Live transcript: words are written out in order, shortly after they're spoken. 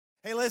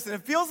Hey, listen, if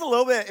it feels a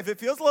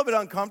little bit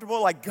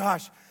uncomfortable, like,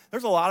 gosh,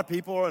 there's a lot of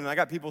people, and I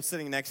got people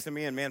sitting next to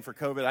me, and man, for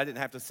COVID, I didn't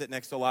have to sit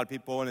next to a lot of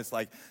people, and it's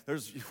like, it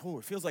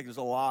feels like there's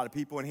a lot of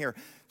people in here.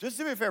 Just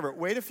do me a favor,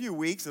 wait a few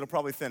weeks, it'll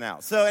probably thin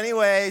out. So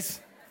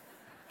anyways,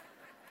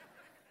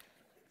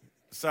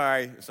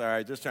 sorry,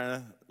 just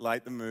trying to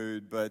light the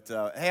mood, but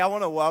hey, I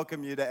want to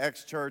welcome you to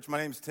X Church. My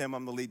name's Tim,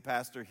 I'm the lead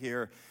pastor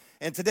here,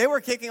 and today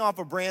we're kicking off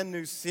a brand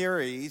new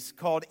series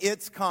called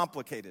It's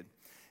Complicated.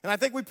 And I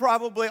think we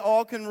probably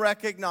all can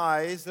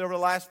recognize that over the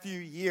last few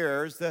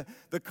years,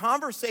 the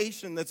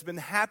conversation that's been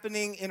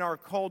happening in our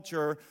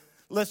culture,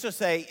 let's just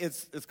say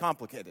it's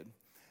complicated.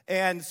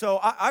 And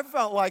so I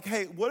felt like,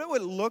 hey, what it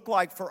would look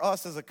like for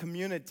us as a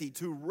community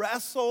to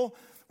wrestle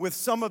with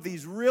some of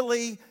these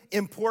really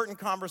important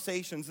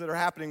conversations that are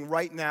happening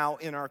right now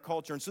in our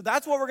culture. And so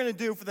that's what we're going to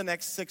do for the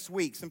next 6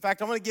 weeks. In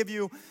fact, I'm going to give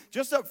you,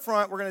 just up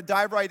front, we're going to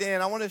dive right in.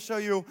 I want to show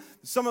you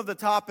some of the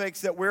topics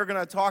that we're going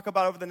to talk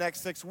about over the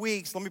next 6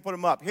 weeks. Let me put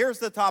them up. Here's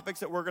the topics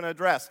that we're going to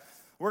address.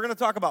 We're going to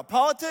talk about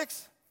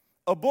politics,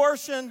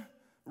 abortion,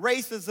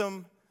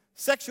 racism,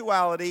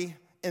 sexuality,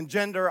 and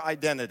gender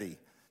identity.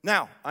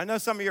 Now, I know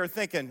some of you are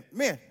thinking,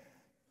 man,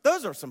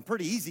 those are some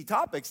pretty easy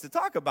topics to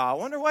talk about. I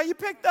wonder why you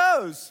picked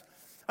those.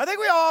 I think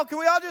can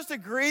we all just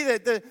agree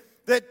that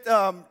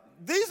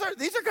these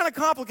are kind of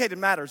complicated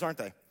matters, aren't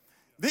they?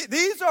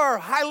 These are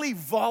highly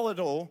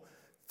volatile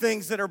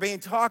things that are being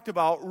talked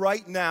about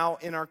right now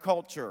in our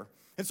culture.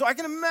 And so I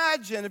can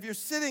imagine if you're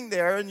sitting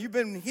there and you've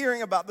been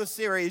hearing about this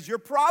series, you're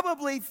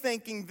probably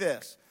thinking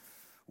this: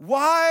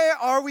 why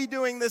are we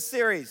doing this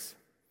series?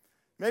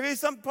 Maybe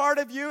some part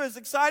of you is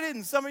excited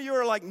and some of you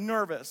are like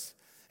nervous.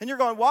 And you're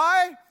going,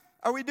 why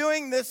are we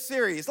doing this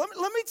series? Let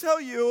me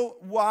tell you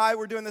why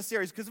we're doing this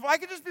series. Because if I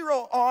could just be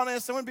real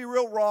honest, I'm going to be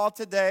real raw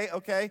today,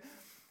 okay?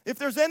 If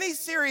there's any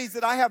series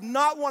that I have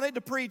not wanted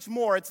to preach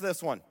more, it's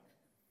this one.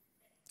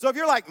 So if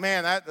you're like,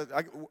 man,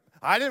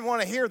 I didn't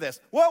want to hear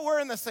this. Well, we're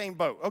in the same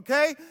boat,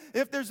 okay?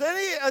 If there's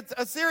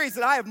a series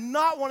that I have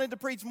not wanted to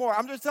preach more,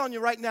 I'm just telling you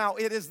right now,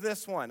 it is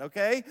this one,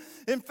 okay?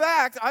 In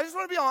fact, I just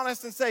want to be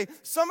honest and say,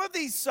 some of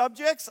these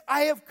subjects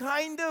I have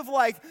kind of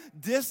like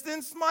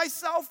distanced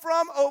myself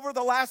from over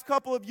the last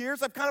couple of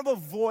years. I've kind of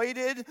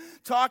avoided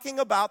talking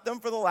about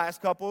them for the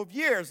last couple of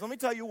years. Let me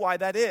tell you why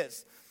that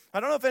is. I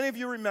don't know if any of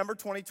you remember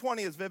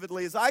 2020 as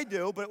vividly as I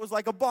do, but it was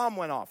like a bomb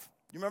went off.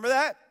 You remember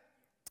that?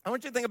 I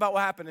want you to think about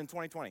what happened in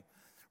 2020,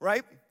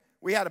 right?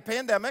 We had a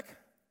pandemic,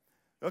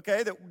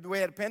 okay? We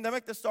had a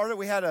pandemic that started.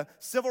 We had a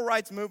civil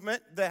rights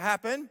movement that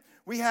happened.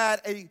 We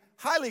had a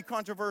highly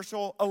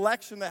controversial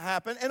election that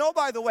happened. And oh,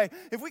 by the way,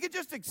 if we could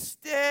just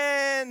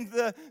extend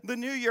the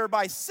new year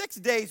by 6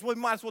 days, we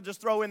might as well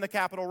just throw in the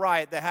Capitol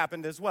riot that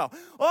happened as well.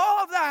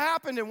 All of that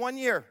happened in 1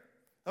 year,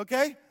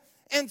 okay?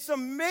 And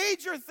some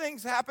major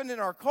things happened in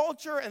our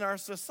culture and our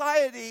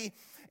society.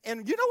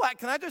 And you know what?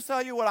 Can I just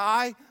tell you what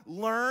I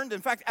learned?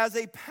 In fact, as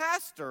a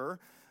pastor,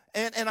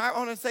 and I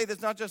want to say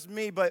this, not just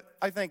me, but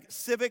I think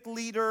civic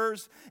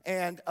leaders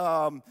and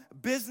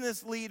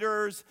business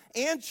leaders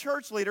and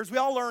church leaders, we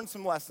all learned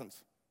some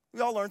lessons. We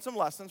all learned some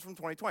lessons from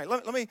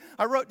 2020.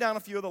 I wrote down a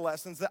few of the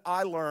lessons that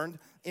I learned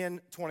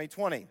in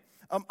 2020.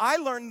 I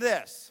learned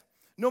this: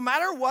 no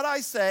matter what I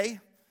say,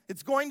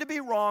 it's going to be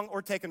wrong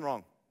or taken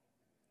wrong.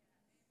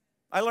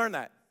 I learned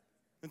that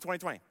in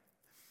 2020.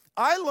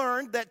 I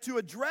learned that to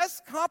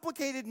address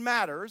complicated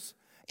matters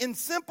in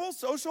simple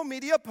social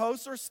media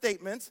posts or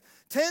statements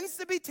tends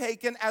to be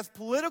taken as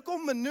political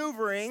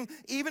maneuvering,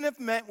 even if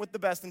meant with the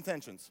best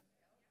intentions.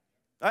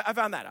 I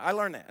found that. I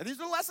learned that. These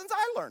are lessons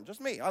I learned,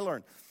 just me. I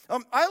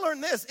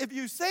learned this: if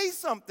you say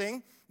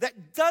something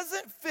that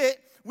doesn't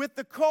fit with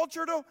the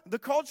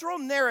cultural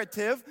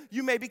narrative,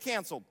 you may be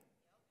canceled.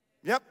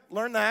 Yep,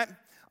 learned that.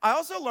 I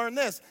also learned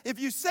this: if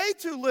you say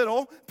too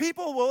little,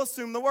 people will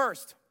assume the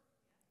worst.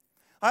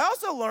 I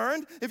also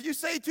learned if you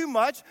say too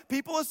much,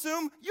 people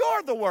assume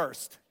you're the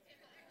worst.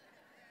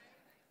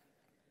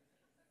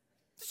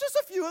 It's just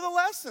a few of the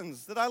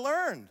lessons that I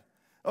learned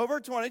over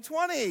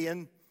 2020.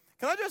 And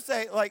can I just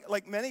say,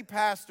 like many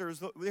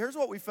pastors, here's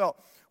what we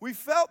felt. We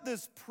felt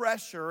this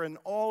pressure and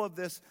all of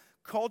this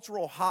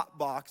cultural hot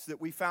box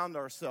that we found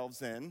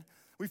ourselves in.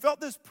 We felt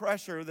this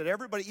pressure that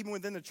everybody, even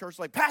within the church,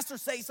 like, pastor,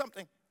 say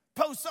something,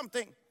 post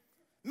something.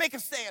 Make a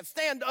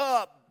stand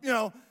up, you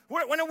know.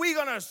 When are we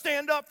going to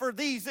stand up for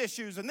these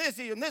issues and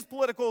this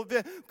political,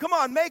 come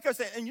on, make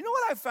us. And you know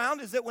what I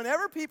found is that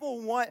whenever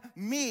people want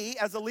me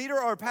as a leader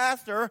or a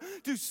pastor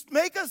to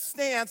make a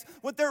stance,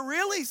 what they're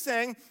really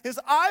saying is,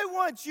 I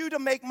want you to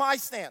make my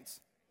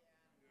stance.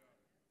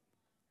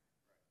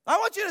 I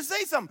want you to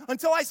say something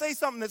until I say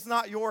something that's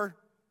not your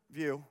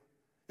view.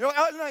 You know,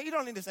 no, you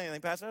don't need to say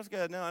anything, pastor. That's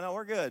good. No,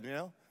 we're good, you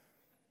know.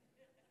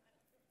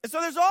 And so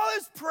there's all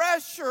this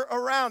pressure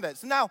around it.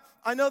 So now,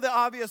 I know the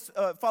obvious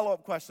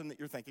follow-up question that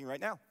you're thinking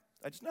right now.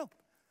 I just know.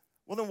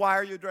 Well, then why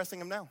are you addressing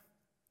them now?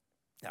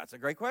 That's a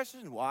great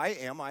question. Why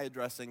am I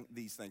addressing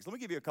these things? Let me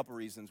give you a couple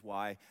reasons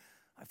why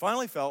I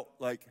finally felt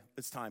like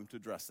it's time to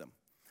address them.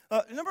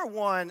 Number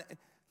one,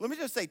 let me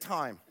just say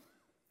time.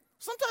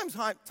 Sometimes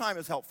time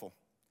is helpful.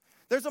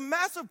 there's a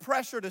massive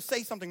pressure to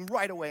say something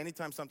right away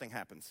anytime something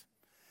happens.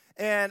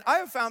 And I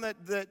have found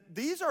that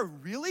these are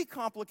really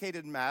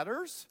complicated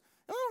matters.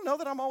 And I don't know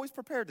that I'm always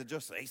prepared to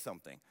just say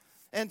something.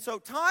 And so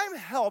time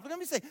helps. Let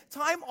me say,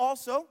 time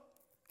also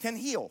can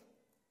heal.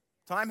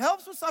 Time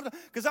helps with something.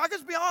 Because I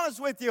just be honest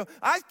with you,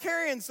 I'm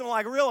carrying some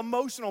like real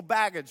emotional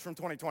baggage from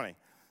 2020.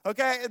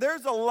 Okay,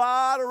 there's a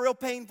lot of real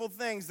painful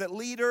things that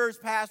leaders,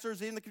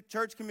 pastors in the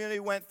church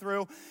community went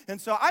through. And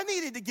so I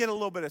needed to get a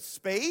little bit of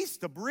space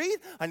to breathe.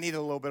 I needed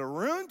a little bit of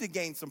room to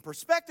gain some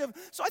perspective.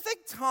 So I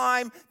think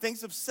time,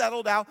 things have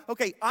settled out.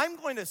 Okay, I'm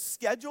going to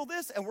schedule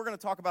this, and we're going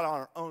to talk about it on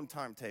our own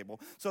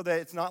timetable so that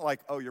it's not like,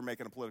 oh, you're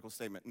making a political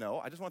statement. No,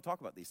 I just want to talk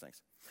about these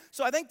things.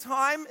 So I think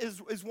time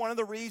is one of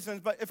the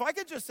reasons. But if I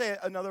could just say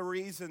another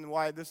reason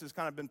why this has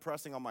kind of been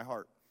pressing on my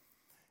heart.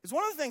 It's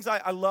one of the things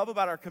I love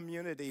about our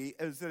community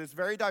is that it's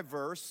very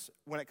diverse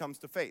when it comes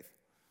to faith.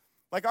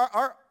 Like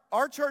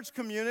our church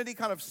community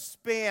kind of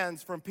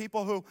spans from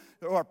people who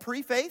are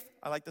pre-faith.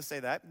 I like to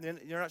say that.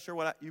 You're not sure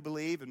what you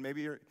believe, and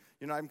maybe you're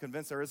not even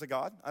convinced there is a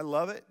God. I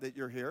love it that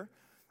you're here.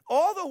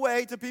 All the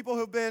way to people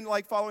who've been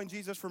like following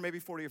Jesus for maybe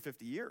 40 or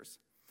 50 years.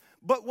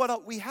 But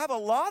what we have a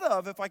lot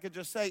of, if I could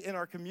just say, in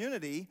our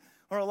community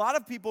are a lot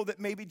of people that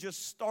maybe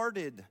just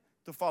started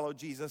to follow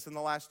Jesus in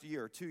the last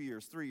year, 2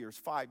 years, 3 years,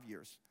 5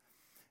 years.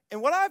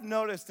 And what I've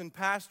noticed in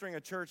pastoring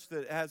a church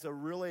that has a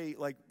really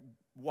like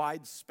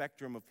wide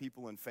spectrum of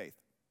people in faith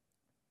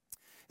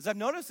is I've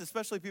noticed,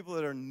 especially people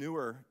that are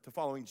newer to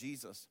following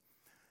Jesus,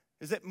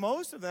 is that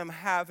most of them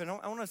have, and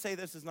I want to say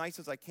this as nice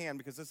as I can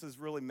because this is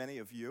really many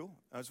of you,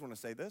 I just want to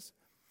say this,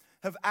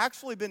 have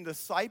actually been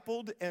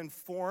discipled and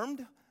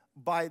formed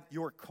by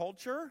your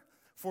culture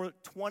for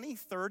 20,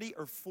 30,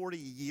 or 40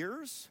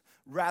 years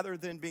rather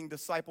than being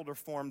discipled or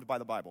formed by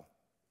the Bible.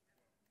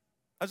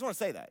 I just want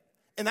to say that.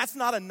 And that's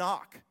not a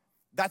knock.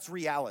 That's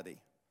reality.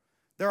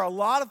 There are a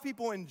lot of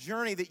people in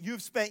Journey that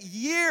you've spent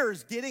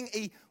years getting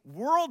a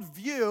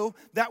worldview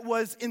that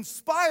was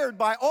inspired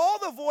by all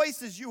the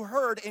voices you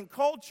heard in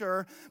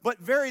culture, but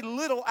very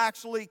little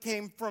actually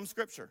came from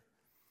Scripture.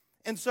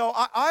 And so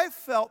I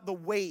felt the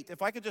weight,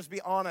 if I could just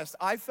be honest,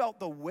 I felt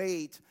the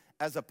weight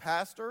as a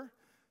pastor.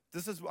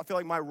 I feel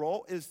like my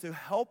role is to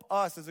help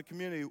us as a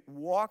community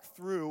walk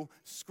through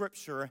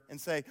Scripture and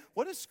say,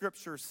 what does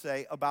Scripture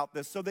say about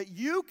this so that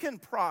you can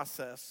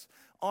process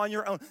on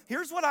your own.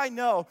 Here's what I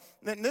know,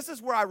 and this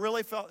is where I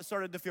really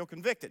started to feel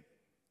convicted.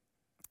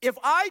 If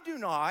I do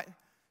not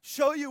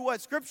show you what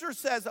Scripture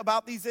says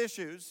about these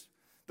issues,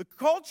 the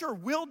culture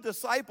will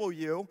disciple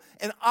you,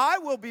 and I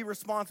will be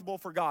responsible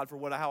for God for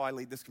how I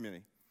lead this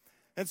community.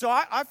 And so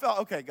I felt,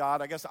 okay,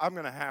 God, I guess I'm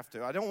going to have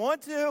to. I don't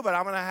want to, but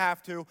I'm going to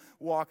have to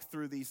walk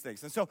through these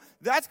things. And so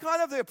that's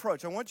kind of the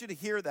approach. I want you to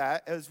hear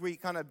that as we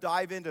kind of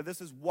dive into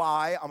this is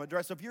why I'm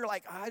addressing. If you're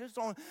like,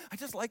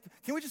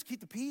 can we just keep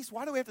the peace?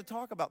 Why do we have to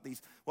talk about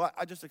these? Well,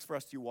 I just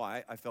expressed to you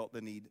why I felt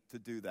the need to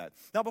do that.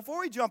 Now,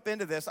 before we jump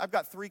into this, I've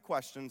got 3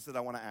 questions that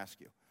I want to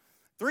ask you.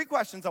 3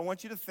 questions I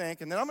want you to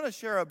think, and then I'm going to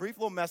share a brief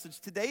little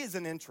message. Today is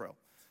an intro,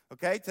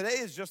 okay? Today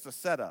is just a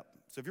setup.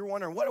 So if you're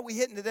wondering, what are we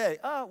hitting today?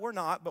 We're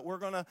not, but we're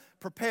going to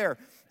prepare.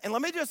 And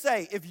let me just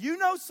say, if you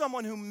know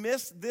someone who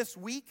missed this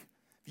week,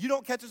 if you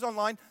don't catch us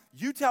online,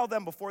 you tell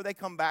them before they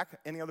come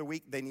back any other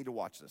week, they need to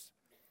watch this.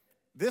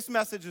 This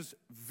message is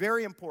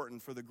very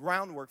important for the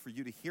groundwork for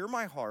you to hear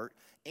my heart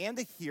and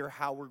to hear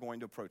how we're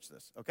going to approach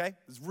this, okay?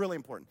 It's really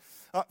important.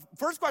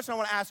 First question I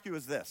want to ask you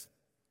is this.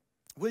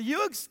 Will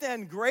you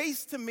extend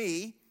grace to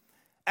me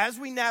as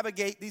we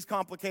navigate these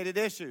complicated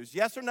issues?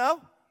 Yes or no?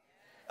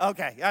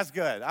 Okay, that's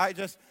good. I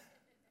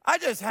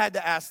just had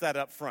to ask that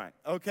up front,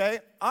 okay?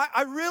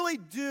 I really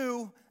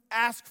do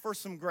ask for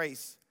some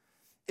grace.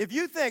 If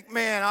you think,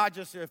 man,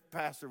 if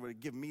Pastor would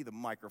give me the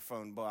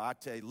microphone, boy, I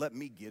tell you, let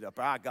me get up.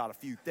 I got a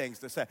few things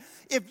to say.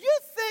 If you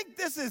think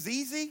this is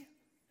easy,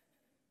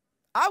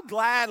 I'll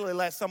gladly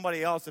let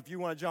somebody else, if you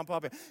want to jump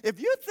up. If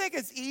you think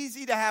it's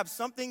easy to have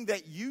something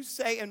that you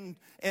say in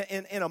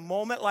a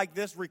moment like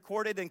this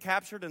recorded and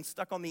captured and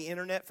stuck on the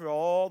internet for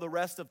all the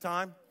rest of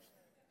time,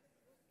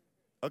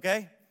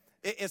 okay?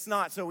 It's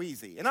not so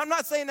easy. And I'm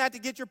not saying that to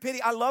get your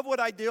pity. I love what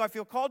I do. I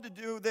feel called to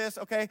do this,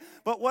 okay?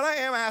 But what I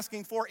am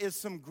asking for is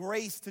some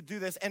grace to do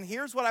this. And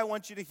here's what I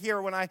want you to hear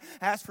when I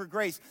ask for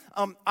grace.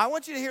 I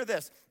want you to hear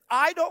this.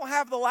 I don't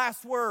have the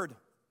last word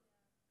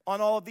on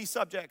all of these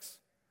subjects.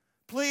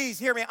 Please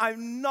hear me.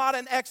 I'm not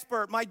an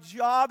expert. My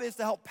job is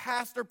to help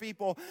pastor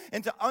people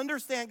and to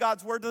understand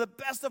God's word to the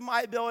best of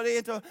my ability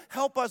and to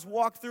help us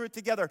walk through it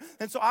together.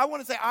 And so I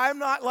want to say I'm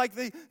not like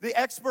the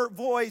expert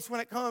voice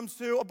when it comes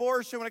to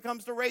abortion, when it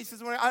comes to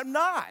racism. I'm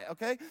not,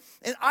 okay?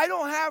 And I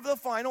don't have the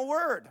final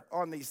word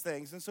on these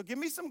things. And so give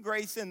me some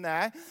grace in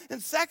that.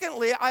 And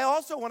secondly, I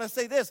also want to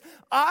say this.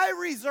 I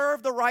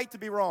reserve the right to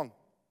be wrong.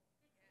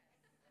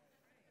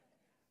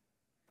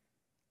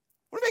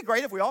 Wouldn't it be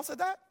great if we all said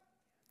that?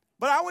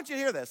 But I want you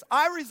to hear this.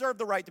 I reserve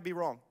the right to be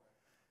wrong.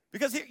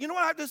 Because you know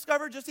what I've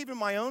discovered just even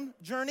my own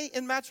journey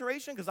in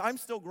maturation, because I'm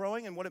still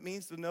growing in what it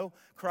means to know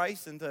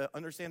Christ and to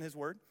understand his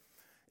word,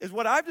 is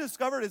what I've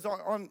discovered is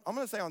I'm going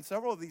to say on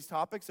several of these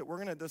topics that we're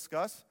going to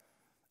discuss,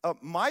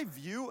 my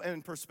view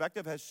and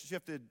perspective has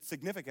shifted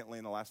significantly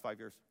in the last 5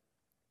 years.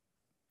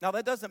 Now,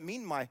 that doesn't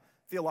mean my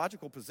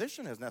theological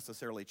position has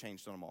necessarily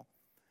changed on them all.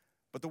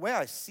 But the way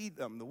I see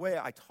them, the way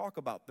I talk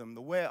about them,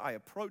 the way I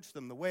approach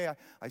them, the way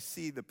I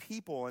see the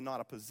people and not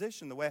a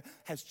position, the way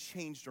has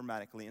changed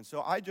dramatically. And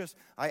so I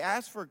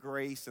ask for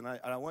grace, and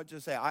I want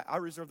to say I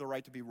reserve the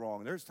right to be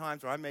wrong. There's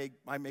times where I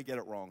may get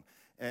it wrong.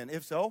 And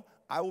if so,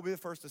 I will be the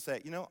first to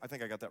say, I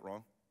think I got that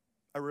wrong.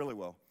 I really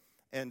will.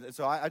 And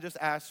so I just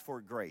ask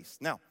for grace.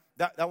 Now,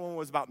 that one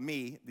was about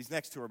me. These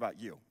next two are about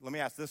you. Let me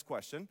ask this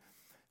question.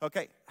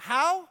 Okay,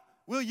 how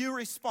will you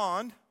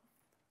respond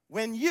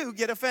when you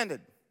get offended?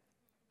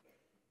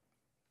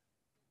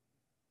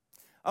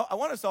 I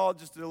want us all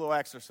just to do a little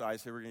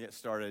exercise here. We're going to get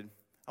started.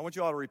 I want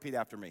you all to repeat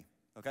after me,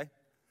 okay?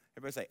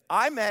 Everybody say,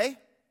 I may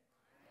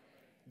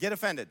get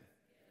offended.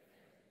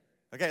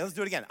 Okay, let's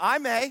do it again. I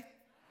may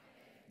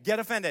get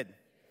offended.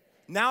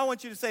 Now I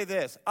want you to say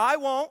this. I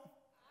won't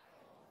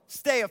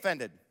stay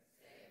offended.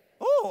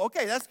 Oh,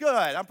 okay, that's good.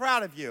 I'm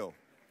proud of you.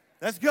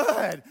 That's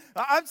good.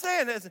 I'm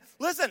saying this.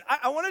 Listen,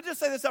 I want to just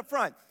say this up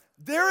front.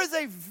 There is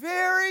a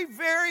very,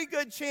 very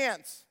good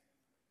chance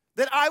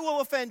that I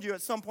will offend you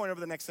at some point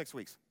over the next 6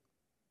 weeks.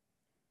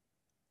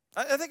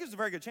 I think it's a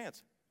very good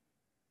chance.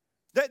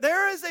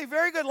 There is a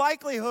very good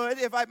likelihood,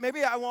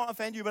 maybe I won't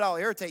offend you, but I'll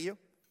irritate you.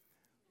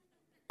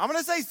 I'm going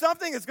to say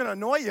something that's going to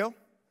annoy you.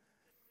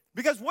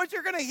 Because what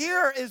you're going to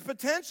hear is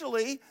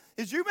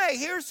you may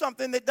hear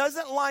something that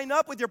doesn't line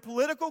up with your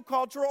political,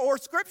 cultural, or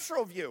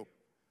scriptural view.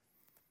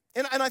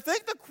 And I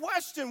think the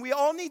question we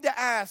all need to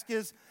ask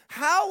is,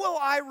 how will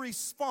I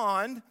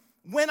respond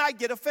when I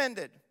get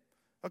offended?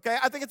 Okay,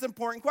 I think it's an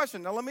important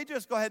question. Now, let me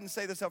just go ahead and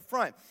say this up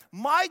front.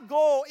 My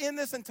goal in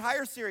this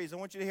entire series, I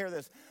want you to hear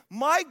this.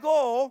 My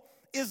goal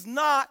is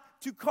not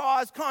to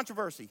cause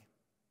controversy.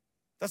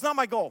 That's not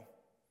my goal.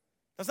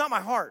 That's not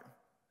my heart.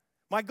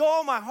 My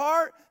goal, my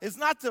heart is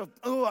not to,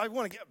 I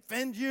want to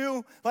offend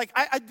you. Like,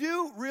 I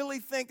do really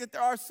think that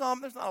there's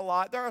not a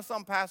lot, there are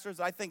some pastors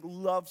I think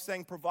love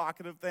saying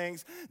provocative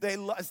things.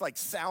 It's like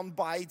sound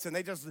bites, and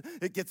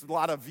it gets a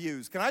lot of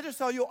views. Can I just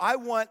tell you, I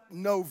want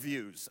no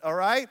views, all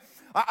right?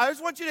 I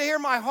just want you to hear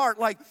my heart.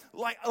 Like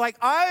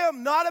I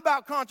am not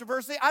about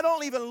controversy. I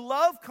don't even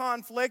love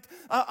conflict.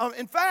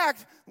 In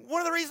fact, one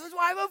of the reasons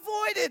why I've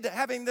avoided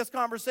having this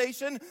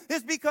conversation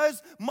is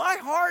because my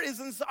heart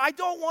I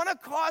don't want to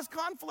cause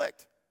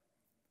conflict.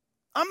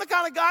 I'm the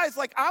kind of guy that's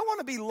like, I want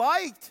to be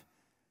liked.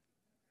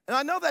 And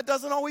I know that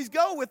doesn't always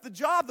go with the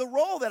job, the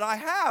role that I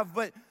have.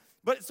 But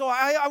so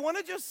I want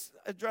to just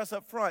address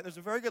up front, there's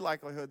a very good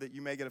likelihood that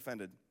you may get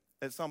offended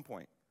at some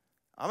point.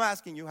 I'm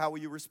asking you, how will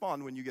you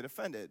respond when you get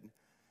offended?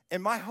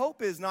 And my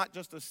hope is not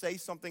just to say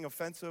something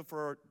offensive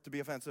to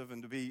be offensive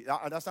and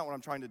that's not what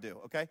I'm trying to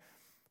do, okay?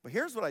 But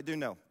here's what I do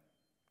know.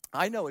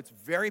 I know it's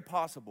very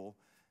possible,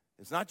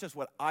 it's not just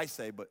what I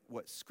say, but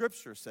what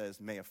Scripture says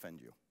may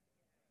offend you.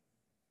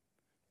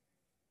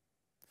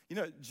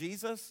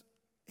 Jesus,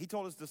 he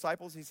told his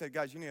disciples, he said,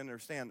 guys, you need to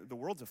understand, the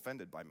world's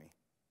offended by me.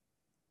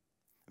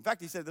 In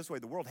fact, he said it this way,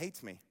 the world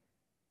hates me.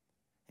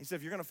 He said,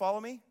 if you're going to follow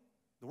me,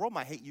 the world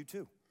might hate you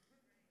too.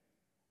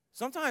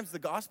 Sometimes the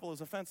gospel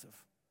is offensive.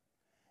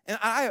 And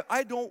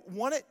I don't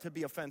want it to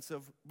be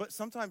offensive, but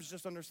sometimes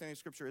just understanding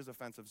Scripture is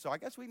offensive. So I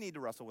guess we need to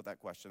wrestle with that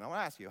question. I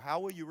want to ask you,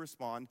 how will you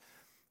respond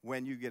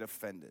when you get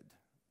offended?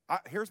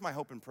 Here's my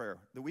hope and prayer,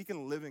 that we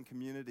can live in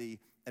community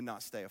and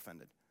not stay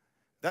offended.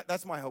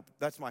 That's my hope.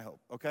 That's my hope,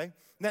 okay?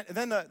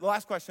 Then the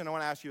last question I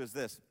want to ask you is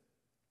this.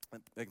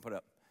 They can put it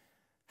up.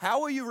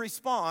 How will you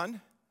respond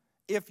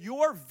if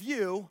your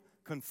view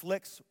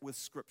conflicts with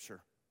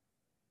Scripture?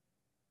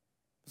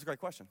 That's a great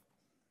question.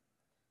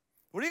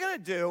 What are you going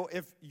to do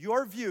if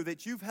your view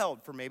that you've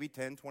held for maybe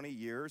 10, 20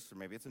 years, or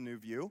maybe it's a new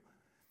view,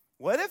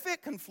 what if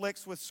it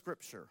conflicts with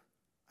Scripture?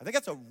 I think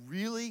that's a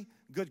really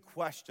good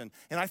question.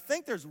 And I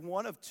think there's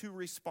one of two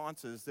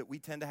responses that we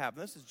tend to have.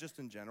 And this is just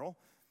in general.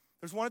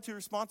 There's one of two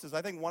responses.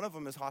 I think one of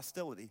them is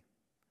hostility.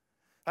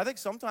 I think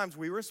sometimes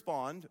we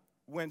respond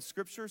when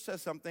Scripture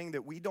says something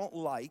that we don't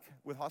like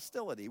with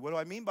hostility. What do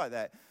I mean by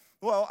that?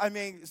 Well, I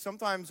mean,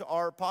 sometimes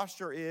our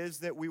posture is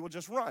that we will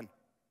just run.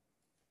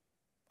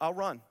 I'll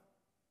run.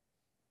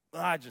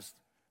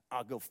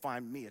 I'll go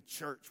find me a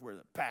church where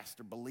the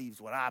pastor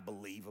believes what I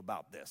believe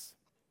about this.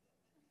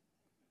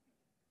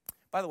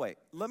 By the way,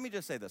 let me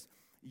just say this.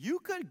 You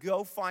could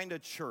go find a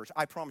church,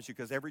 I promise you,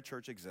 because every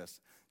church exists.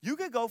 You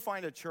could go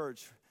find a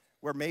church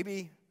where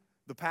maybe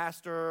the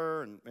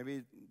pastor and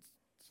maybe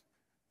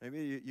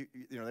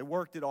they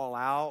worked it all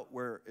out,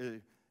 where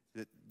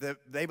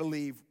they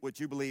believe what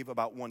you believe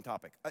about one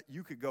topic.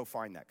 You could go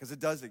find that, because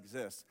it does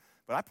exist.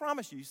 But I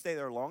promise you stay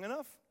there long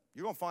enough,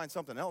 you're going to find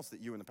something else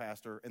that you and the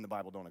pastor in the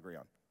Bible don't agree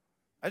on.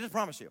 I just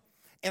promise you.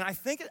 And I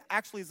think it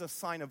actually is a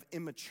sign of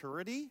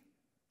immaturity.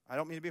 I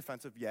don't mean to be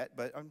offensive yet,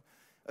 but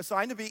a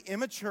sign to be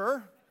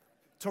immature,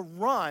 to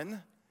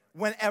run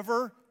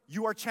whenever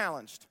you are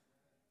challenged.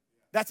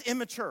 That's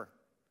immature.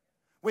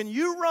 When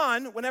you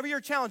run, whenever you're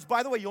challenged,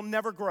 by the way, you'll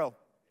never grow.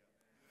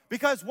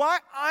 Because why?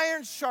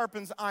 Iron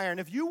sharpens iron.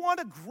 If you want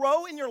to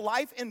grow in your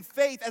life in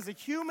faith as a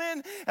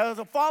human, as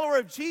a follower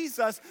of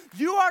Jesus,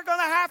 you are going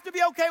to have to be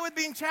okay with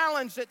being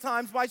challenged at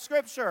times by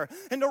Scripture.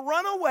 And to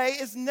run away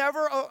is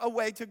never a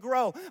way to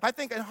grow. I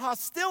think in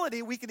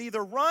hostility, we can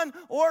either run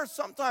or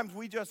sometimes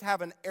we just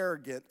have an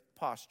arrogant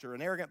posture.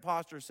 An arrogant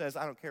posture says,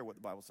 I don't care what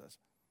the Bible says.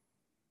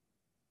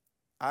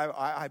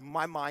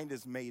 My mind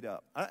is made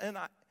up.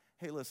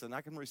 Hey, listen, I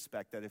can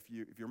respect that if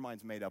your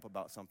mind's made up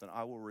about something.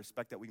 I will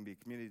respect that we can be a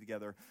community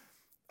together.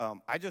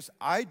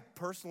 I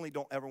personally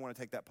don't ever want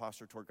to take that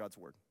posture toward God's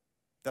word.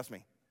 That's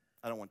me.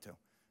 I don't want to.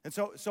 And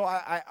so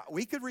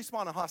we could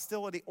respond to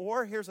hostility,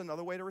 or here's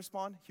another way to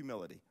respond,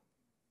 humility.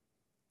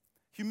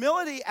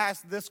 Humility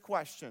asks this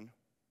question: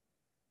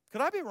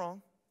 could I be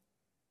wrong?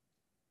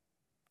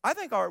 I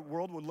think our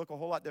world would look a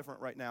whole lot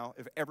different right now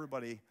if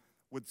everybody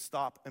would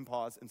stop and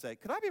pause and say,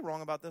 could I be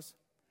wrong about this?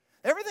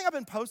 Everything I've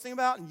been posting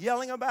about and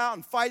yelling about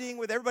and fighting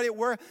with everybody at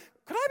work,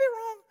 could I be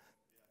wrong?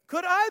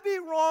 Could I be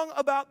wrong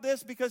about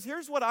this? Because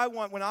here's what I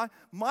want. When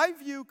my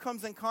view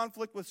comes in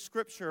conflict with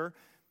Scripture,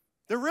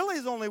 there really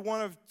is only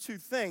one of two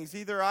things.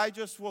 Either I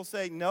just will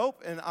say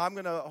nope and I'm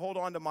going to hold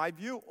on to my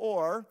view,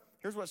 or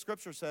here's what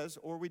Scripture says,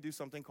 or we do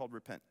something called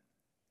repent.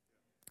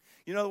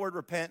 You know the word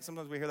repent?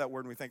 Sometimes we hear that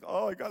word and we think,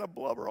 oh, I got to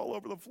blubber all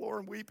over the floor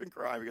and weep and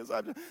cry because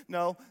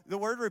No, the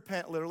word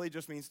repent literally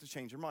just means to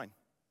change your mind.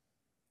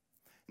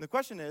 And the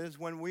question is,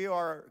 when we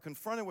are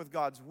confronted with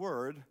God's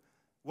word,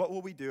 what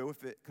will we do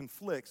if it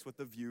conflicts with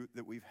the view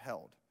that we've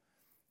held?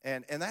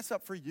 And that's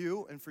up for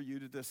you and for you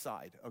to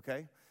decide,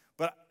 okay?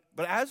 But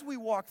as we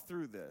walk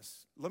through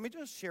this, let me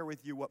just share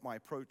with you what my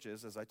approach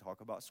is as I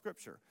talk about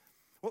Scripture.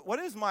 What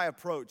is my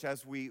approach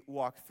as we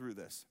walk through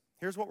this?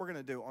 Here's what we're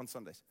going to do on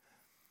Sundays.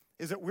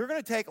 Is that we're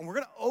going to take and we're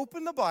going to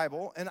open the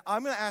Bible, and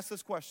I'm going to ask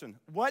this question.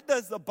 What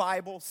does the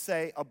Bible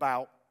say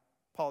about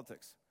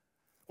politics?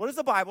 What does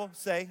the Bible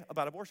say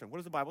about abortion? What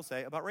does the Bible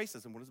say about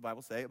racism? What does the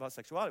Bible say about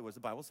sexuality? What does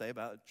the Bible say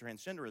about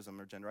transgenderism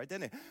or gender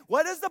identity?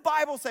 What does the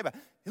Bible say about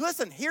it?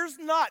 Listen,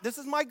 this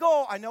is my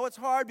goal. I know it's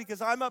hard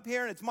because I'm up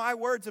here and it's my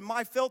words and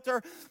my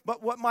filter,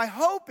 but what my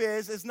hope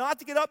is not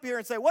to get up here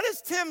and say, what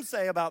does Tim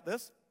say about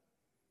this?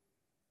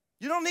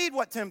 You don't need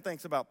what Tim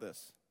thinks about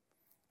this.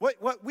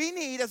 What we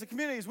need as a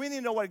community is we need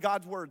to know what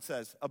God's word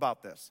says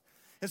about this.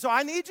 And so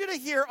I need you to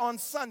hear on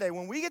Sunday,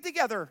 when we get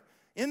together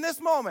in this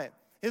moment,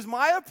 is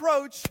my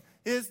approach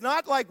is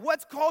not like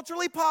what's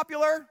culturally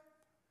popular.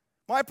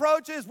 My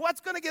approach is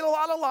what's going to get a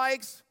lot of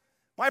likes.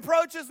 My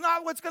approach is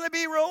not what's going to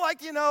be real,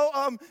 like,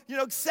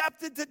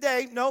 accepted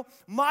today. No,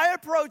 my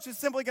approach is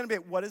simply going to be,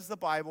 what does the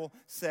Bible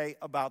say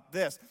about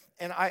this?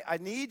 And I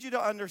need you to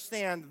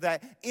understand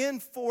that in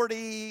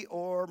 40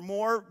 or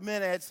more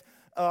minutes,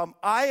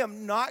 I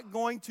am not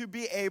going to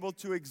be able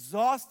to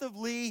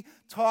exhaustively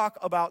talk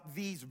about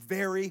these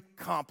very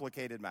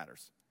complicated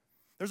matters.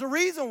 There's a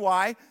reason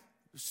why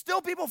there's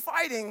still people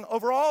fighting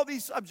over all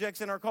these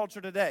subjects in our culture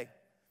today.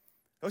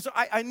 So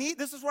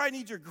this is where I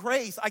need your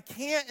grace. I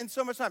can't in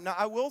so much time. Now,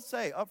 I will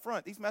say up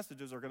front, these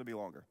messages are going to be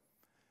longer.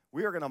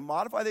 We are going to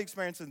modify the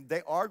experience, and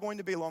they are going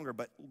to be longer.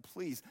 But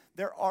please,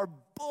 there are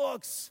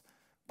books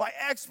by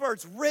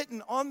experts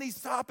written on these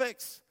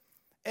topics.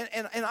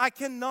 And I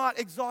cannot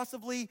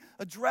exhaustively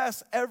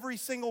address every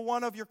single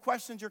one of your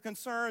questions, your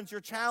concerns, your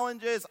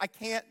challenges. I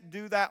can't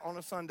do that on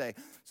a Sunday.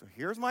 So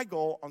here's my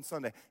goal on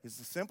Sunday, is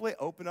to simply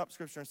open up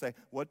Scripture and say,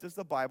 what does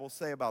the Bible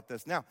say about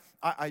this? Now,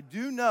 I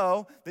do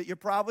know that you're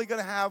probably going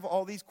to have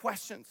all these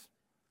questions.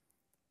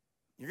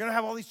 You're going to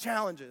have all these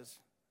challenges.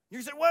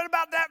 You say, what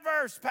about that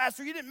verse?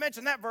 Pastor, you didn't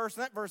mention that verse,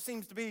 and that verse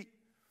seems to be,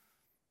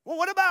 well,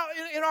 what about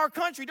in our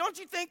country? Don't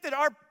you think that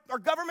our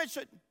government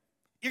should?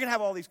 You're going to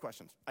have all these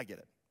questions. I get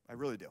it. I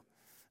really do.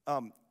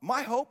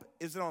 My hope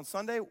is that on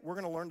Sunday, we're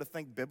going to learn to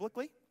think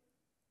biblically,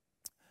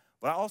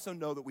 but I also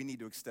know that we need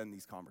to extend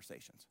these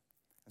conversations.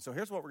 And so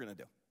here's what we're going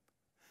to do.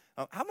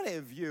 How many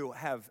of you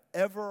have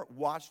ever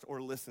watched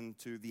or listened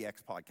to the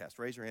X podcast?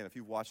 Raise your hand if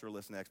you've watched or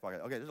listened to X podcast.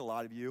 Okay, there's a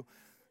lot of you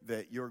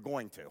that you're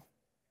going to.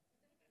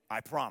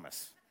 I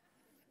promise.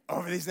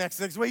 Over these next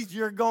 6 weeks,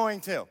 you're going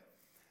to.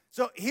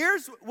 So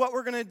here's what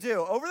we're going to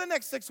do. Over the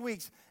next 6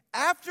 weeks,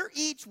 after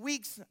each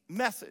week's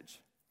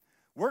message,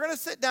 we're going to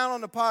sit down on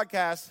the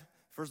podcast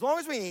for as long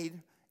as we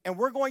need, and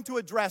we're going to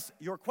address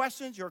your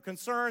questions, your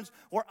concerns,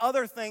 or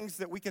other things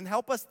that we can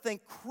help us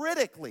think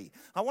critically.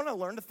 I want to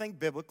learn to think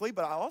biblically,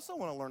 but I also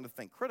want to learn to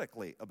think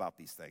critically about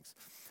these things.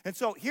 And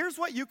so here's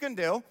what you can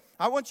do.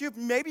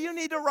 Maybe you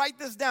need to write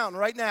this down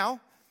right now,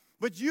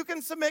 but you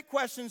can submit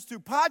questions to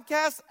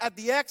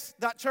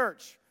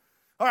podcast@thex.church.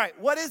 All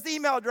right, what is the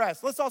email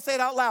address? Let's all say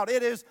it out loud.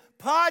 It is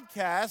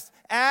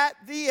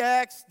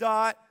podcast@thex.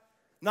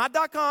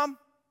 Not .com.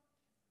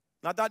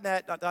 Not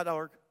 .net, not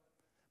 .org.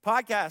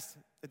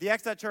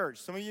 Podcast@thex.church.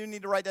 Some of you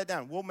need to write that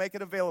down. We'll make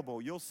it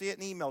available. You'll see it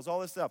in emails, all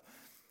this stuff.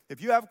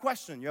 If you have a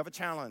question, you have a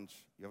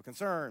challenge, you have a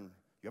concern,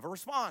 you have a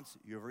response,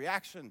 you have a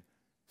reaction,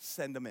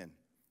 send them in.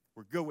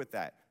 We're good with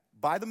that.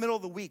 By the middle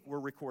of the week,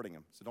 we're recording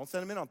them. So don't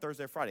send them in on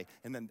Thursday or Friday.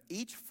 And then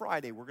each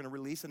Friday, we're going to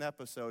release an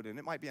episode, and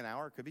it might be an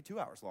hour, it could be 2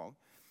 hours long.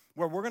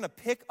 where we're going to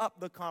pick up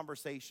the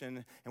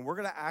conversation and we're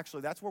going to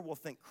actually, that's where we'll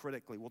think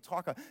critically. We'll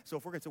talk, so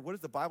if we're going to say, what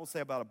does the Bible say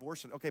about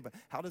abortion? Okay, but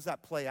how does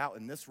that play out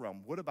in this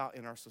realm? What about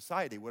in our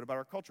society? What about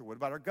our culture? What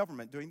about our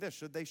government doing this?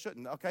 Should they,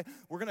 shouldn't? Okay,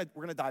 we're going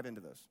to dive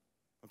into this,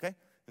 okay?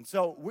 And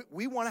so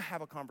we want to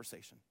have a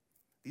conversation.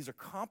 These are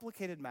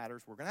complicated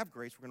matters. We're going to have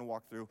grace. We're going to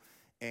walk through,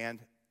 and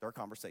they're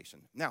conversation.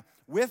 Now,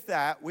 with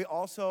that, we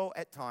also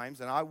at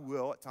times, and I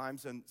will at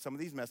times in some of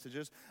these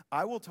messages,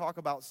 I will talk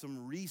about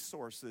some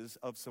resources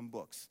of some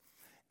books.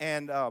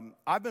 And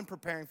I've been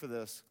preparing for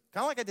this,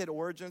 kind of like I did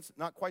Origins,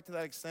 not quite to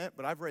that extent,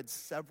 but I've read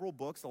several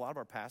books, a lot of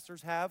our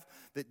pastors have,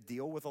 that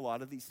deal with a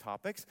lot of these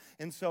topics.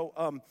 And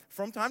so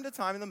from time to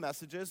time in the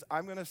messages,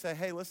 I'm going to say,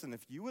 hey, listen,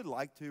 if you would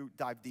like to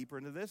dive deeper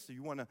into this, or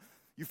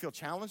you feel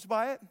challenged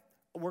by it,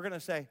 we're going to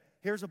say,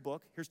 here's a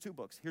book, here's two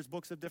books, here's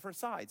books of different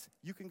sides.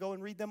 You can go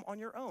and read them on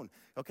your own,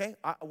 okay?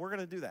 We're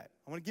going to do that.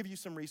 I want to give you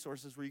some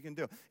resources where you can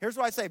do it. Here's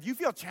what I say. If you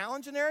feel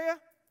challenged in an area,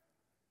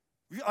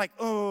 you're like,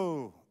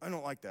 oh, I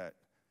don't like that.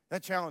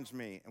 That challenged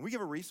me. And we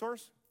give a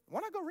resource, why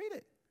not go read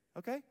it,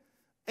 okay?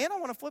 And I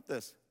want to flip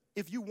this.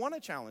 If you want to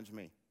challenge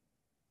me,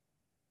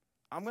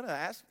 I'm going to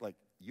ask,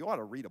 you ought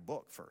to read a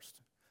book first.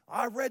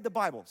 I read the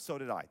Bible, so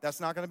did I. That's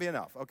not going to be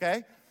enough,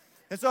 okay?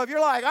 And so if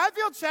you're like, I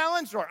feel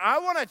challenged or I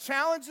want to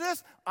challenge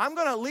this, I'm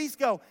going to at least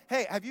go,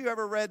 hey, have you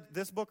ever read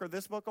this book or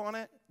this book on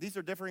it? These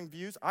are differing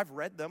views. I've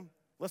read them.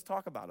 Let's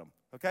talk about them,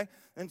 okay?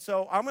 And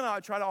so I'm going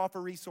to try to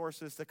offer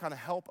resources to kind of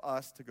help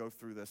us to go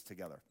through this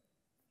together.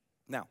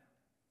 Now,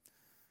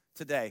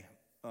 today,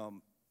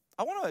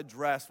 I want to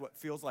address what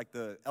feels like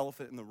the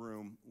elephant in the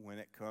room when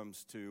it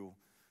comes to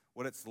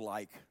what it's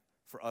like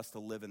for us to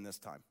live in this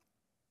time.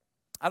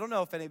 I don't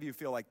know if any of you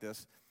feel like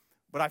this,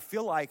 but I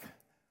feel like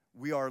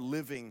we are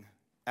living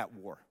at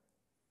war.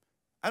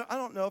 I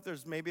don't know if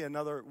there's maybe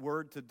another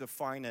word to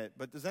define it,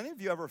 but does any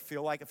of you ever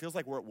feel like it feels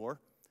like we're at war?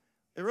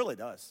 It really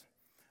does.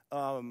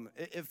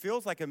 It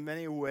feels like in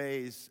many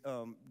ways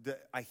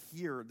that I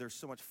hear there's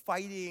so much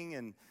fighting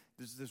and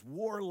there's this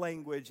war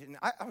language. And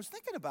I was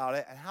thinking about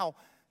it and how,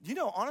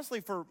 honestly,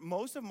 for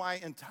most of my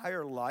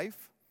entire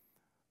life,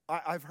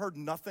 I've heard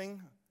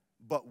nothing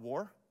but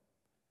war.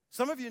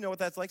 Some of you know what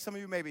that's like. Some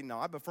of you maybe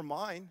not. But for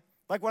mine,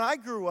 like when I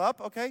grew up,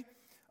 okay,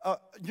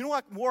 you know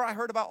what war I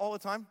heard about all the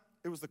time?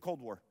 It was the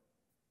Cold War.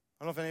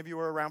 I don't know if any of you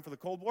were around for the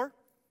Cold War.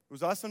 It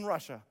was us and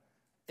Russia.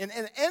 And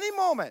in any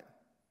moment,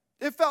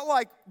 it felt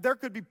like there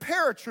could be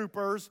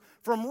paratroopers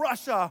from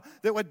Russia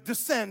that would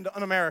descend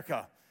on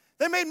America.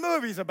 They made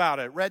movies about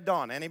it. Red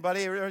Dawn.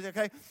 Anybody?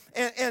 Okay.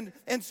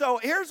 And so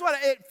here's what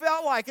it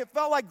felt like. It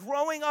felt like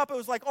growing up, it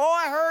was like all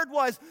I heard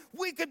was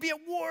we could be at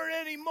war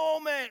at any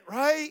moment,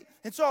 right?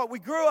 And so we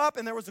grew up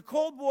and there was a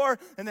Cold War.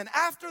 And then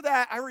after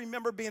that, I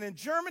remember being in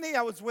Germany.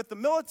 I was with the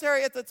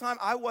military at the time.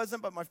 I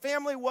wasn't, but my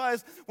family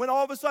was. When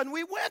all of a sudden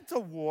we went to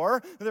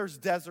war. There's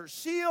Desert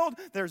Shield.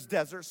 There's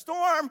Desert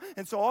Storm.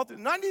 And so all through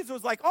the 90s, it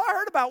was like all I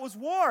heard about was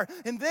war.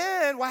 And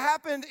then what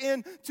happened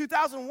in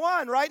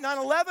 2001, right,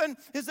 9/11,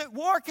 is that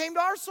war came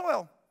to our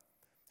soil.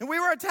 And we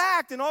were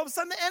attacked, and all of a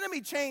sudden the enemy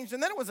changed,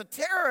 and then it was a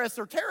terrorist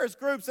or terrorist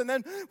groups, and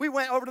then we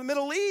went over to the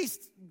Middle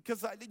East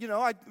because,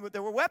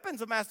 there were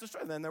weapons of mass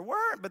destruction. Then there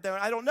weren't, but then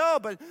I don't know,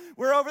 but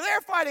we're over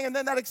there fighting, and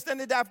then that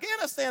extended to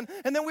Afghanistan,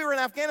 and then we were in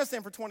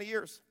Afghanistan for 20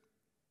 years.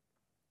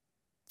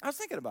 I was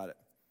thinking about it.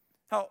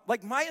 How,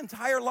 my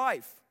entire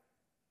life,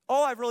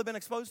 all I've really been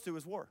exposed to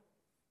is war.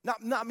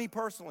 Not me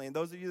personally, and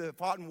those of you that have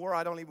fought in war,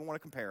 I don't even want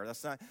to compare.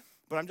 That's not.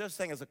 But I'm just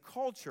saying, as a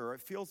culture,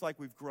 it feels like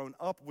we've grown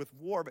up with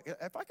war. But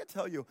if I could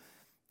tell you,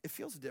 it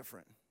feels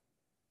different.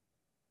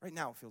 Right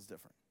now, it feels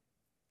different.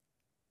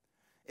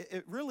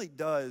 It really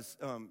does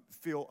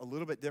feel a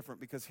little bit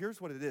different because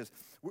here's what it is.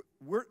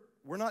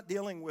 We're not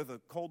dealing with a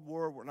Cold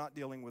War. We're not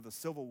dealing with a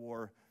Civil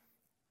War.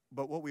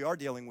 But what we are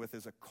dealing with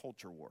is a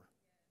culture war.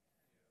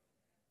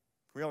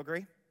 We all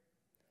agree?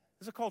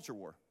 It's a culture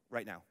war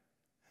right now.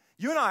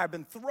 You and I have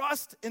been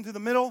thrust into the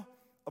middle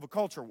of a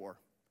culture war.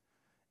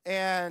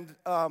 And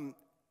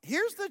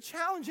here's the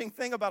challenging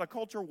thing about a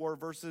culture war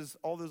versus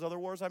all those other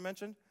wars I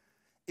mentioned.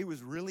 It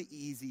was really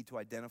easy to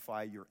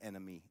identify your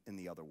enemy in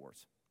the other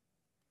wars.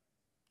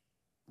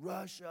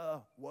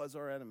 Russia was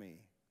our enemy,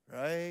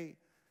 right?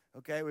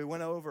 Okay, we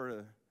went over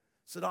to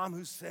Saddam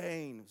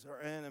Hussein was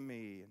our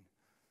enemy. And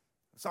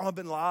Osama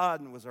bin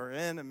Laden was our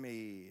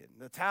enemy.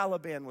 And the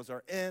Taliban was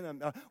our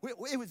enemy.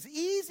 It was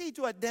easy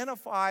to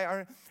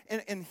identify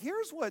and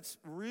here's what's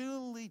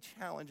really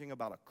challenging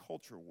about a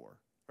culture war,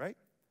 right?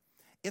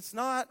 It's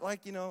not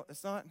like,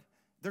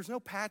 there's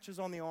no patches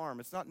on the arm.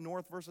 It's not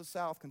North versus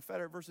South,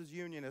 Confederate versus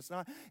Union.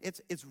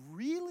 It's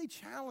really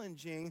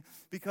challenging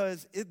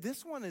because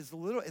this one is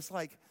it's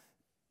like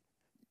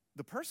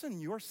the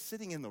person you're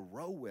sitting in the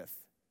row with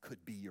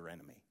could be your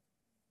enemy.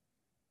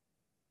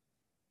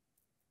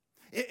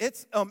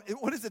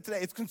 What is it today?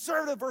 It's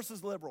conservative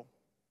versus liberal.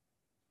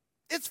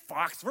 It's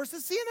Fox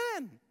versus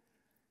CNN.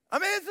 I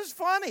mean, it's just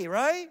funny,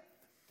 right?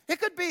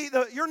 It could be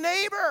your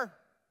neighbor.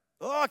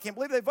 Oh, I can't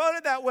believe they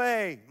voted that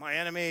way. My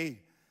enemy.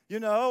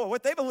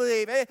 what they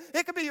believe.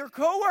 It could be your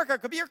coworker,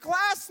 it could be your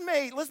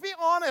classmate. Let's be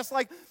honest.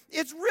 Like,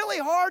 it's really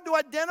hard to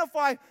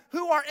identify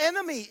who our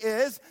enemy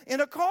is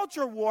in a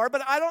culture war,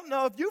 but I don't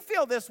know if you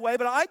feel this way,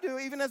 but I do,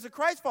 even as a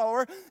Christ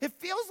follower. It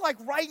feels like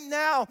right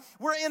now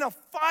we're in a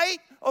fight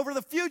over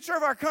the future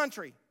of our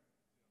country.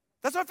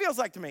 That's what it feels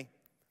like to me.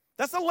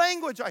 That's the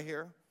language I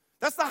hear.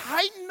 That's the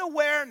heightened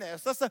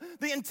awareness. That's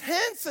the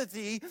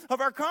intensity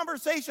of our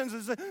conversations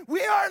is that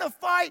we are in a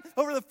fight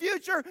over the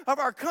future of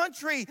our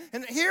country.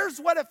 And here's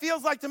what it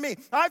feels like to me.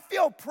 I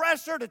feel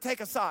pressure to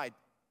take a side.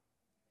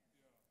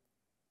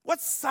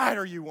 What side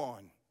are you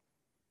on?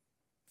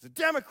 Is it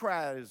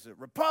Democrat? Is it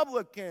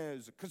Republican?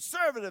 Is it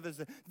conservative? Is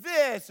it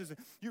this? Is it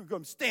you're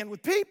going to stand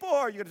with people?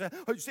 Or are you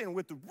standing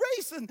with the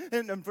race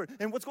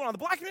and what's going on in the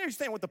black community? Are you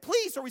standing with the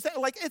police? Or are we saying,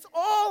 like, it's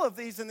all of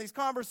these in these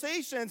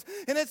conversations.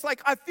 And it's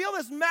like, I feel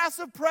this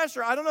massive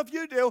pressure. I don't know if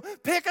you do.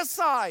 Pick a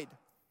side.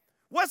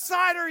 What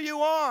side are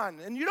you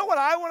on? And you know what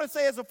I want to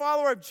say as a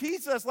follower of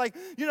Jesus? Like,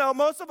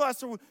 most of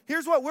us,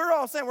 here's what we're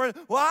all saying.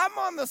 I'm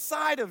on the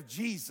side of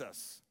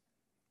Jesus.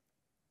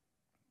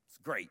 It's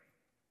great.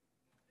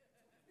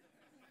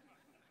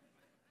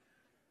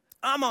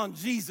 I'm on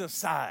Jesus'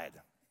 side,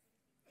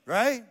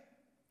 right?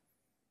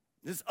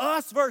 It's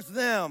us versus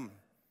them.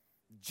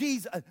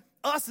 Jesus,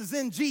 us is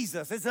in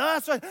Jesus. It's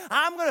us.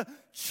 I'm going to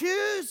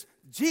choose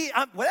Jesus.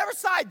 Whatever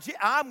side,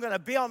 I'm going to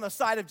be on the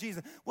side of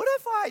Jesus. What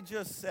if I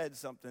just said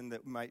something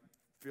that might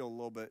feel a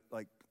little bit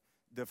like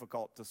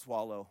difficult to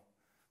swallow?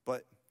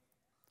 But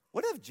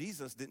what if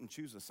Jesus didn't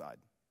choose a side?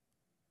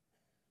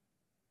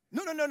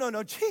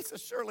 No.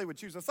 Jesus surely would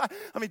choose a side.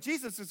 I mean,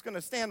 Jesus is going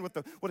to stand with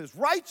what is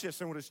righteous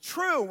and what is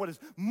true, what is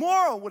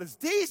moral, what is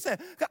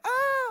decent.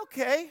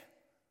 Okay,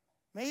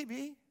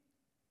 maybe.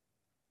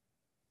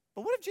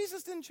 But what if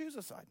Jesus didn't choose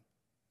a side?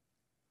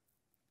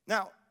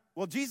 Now,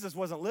 Jesus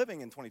wasn't living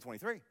in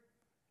 2023.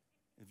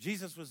 If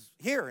Jesus was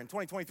here in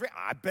 2023,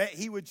 I bet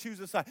he would choose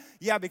a side.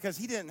 Yeah, because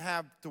he didn't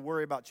have to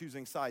worry about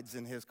choosing sides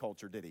in his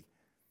culture, did he?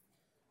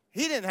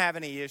 He didn't have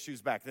any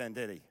issues back then,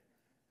 did he?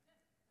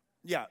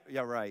 Yeah,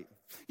 right.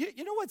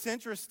 You know what's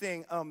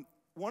interesting?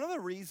 One of the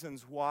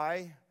reasons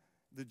why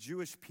the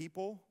Jewish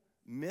people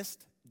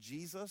missed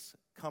Jesus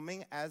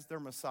coming as their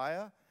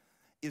Messiah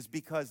is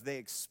because they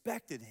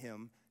expected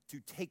him to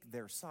take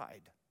their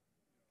side.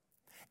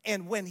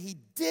 And when he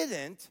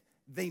didn't,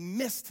 they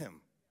missed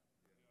him.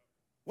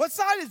 What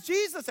side is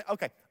Jesus?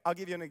 Okay, I'll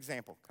give you an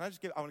example. I want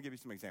to give you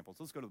some examples.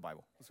 Let's go to the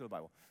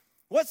Bible.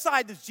 What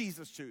side does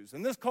Jesus choose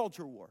in this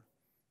culture war?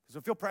 Because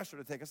I feel pressure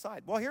to take a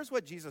side. Well, here's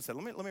what Jesus said.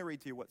 Let me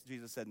read to you what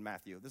Jesus said in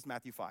Matthew. This is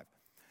Matthew 5.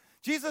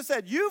 Jesus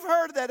said, you've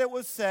heard that it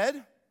was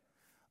said,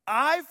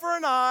 eye for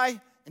an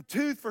eye and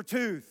tooth for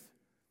tooth.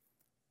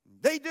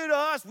 They do to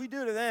us, we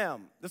do to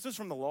them. This is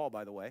from the law,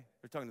 by the way.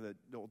 They're talking to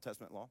the Old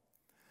Testament law.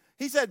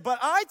 He said, but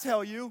I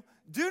tell you,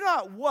 do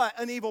not what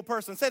an evil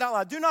person. Say it out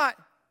loud. Do not.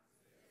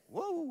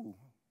 Whoa.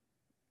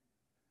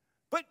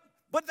 But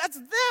that's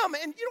them,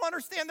 and you don't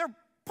understand their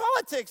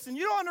politics, and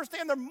you don't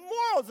understand their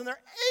morals, and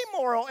they're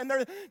amoral, and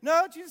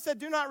no, Jesus said,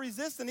 do not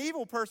resist an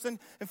evil person.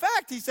 In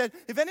fact, he said,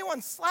 if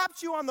anyone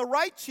slaps you on the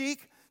right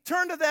cheek,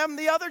 turn to them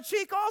the other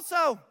cheek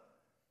also.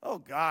 Oh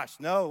gosh,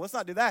 no, let's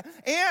not do that.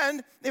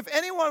 And if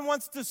anyone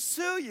wants to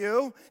sue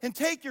you and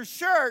take your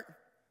shirt,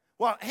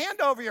 well,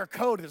 hand over your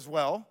coat as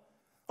well.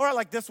 Or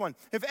like this one,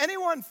 if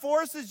anyone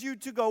forces you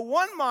to go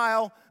 1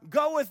 mile,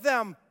 go with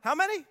them. How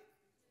many?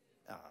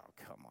 Oh,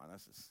 come on,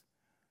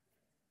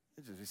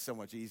 it'd just be so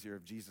much easier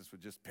if Jesus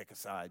would just pick a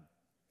side.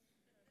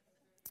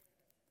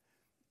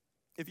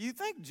 If you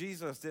think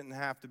Jesus didn't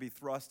have to be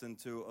thrust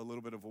into a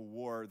little bit of a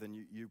war,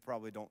 then you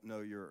probably don't know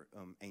your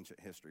ancient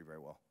history very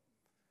well.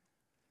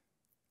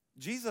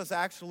 Jesus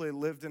actually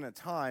lived in a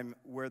time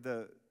where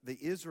the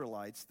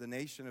Israelites, the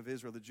nation of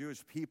Israel, the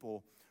Jewish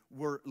people,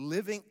 were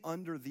living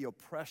under the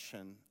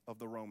oppression of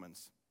the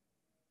Romans.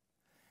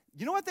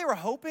 You know what they were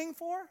hoping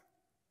for?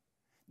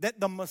 That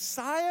the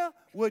Messiah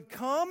would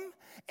come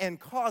and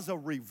cause a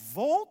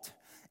revolt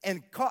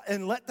and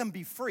let them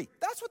be free.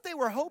 That's what they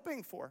were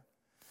hoping for.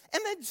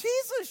 And then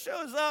Jesus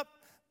shows up,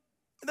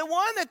 the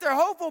one that they're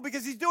hopeful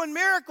because he's doing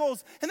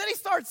miracles, and then he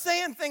starts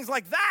saying things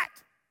like that.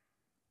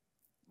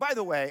 By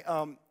the way,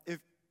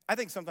 I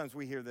think sometimes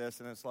we hear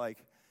this and it's like,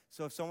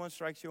 so if someone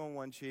strikes you on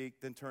one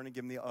cheek, then turn and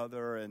give them the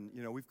other. And,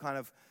 we've kind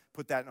of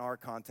put that in our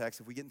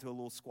context. If we get into a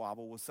little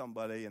squabble with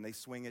somebody and they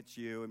swing at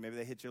you and maybe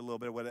they hit you a little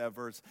bit or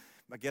whatever,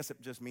 I guess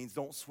it just means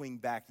don't swing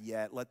back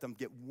yet. Let them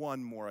get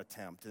one more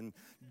attempt and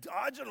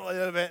dodge it a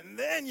little bit. And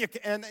then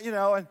and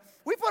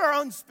we put our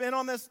own spin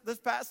on this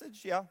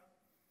passage, yeah.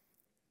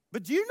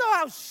 But do you know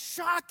how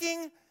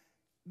shocking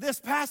this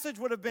passage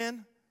would have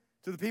been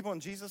to the people in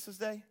Jesus'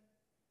 day?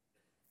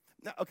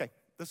 Now, okay,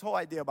 this whole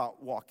idea about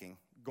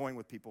going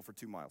with people for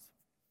 2 miles.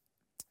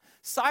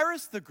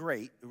 Cyrus the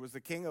Great, who was the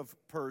king of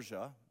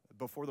Persia,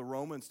 before the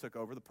Romans took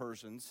over, the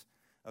Persians,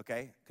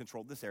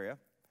 controlled this area.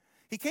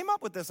 He came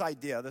up with this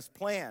idea, this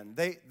plan.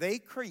 They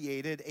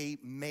created a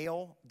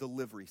mail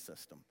delivery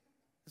system.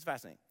 It's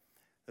fascinating.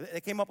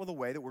 They came up with a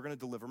way that we're going to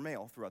deliver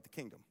mail throughout the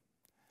kingdom.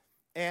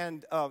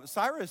 And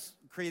Cyrus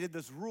created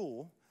this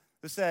rule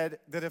that said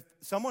that if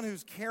someone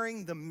who's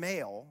carrying the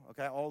mail,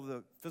 okay, all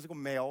the physical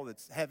mail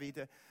that's heavy,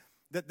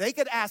 that they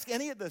could ask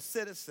any of the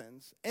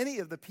citizens, any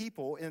of the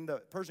people in the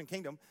Persian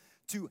kingdom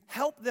to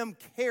help them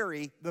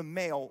carry the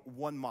mail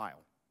 1 mile.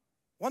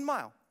 1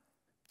 mile.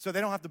 So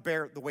they don't have to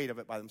bear the weight of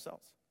it by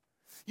themselves.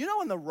 You know,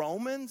 when the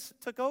Romans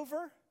took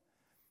over,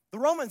 the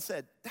Romans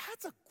said,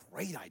 that's a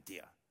great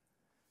idea.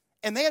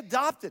 And they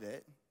adopted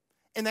it,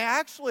 and they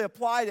actually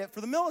applied it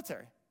for the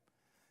military.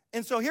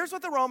 And so here's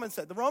what the Romans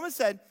said. The Romans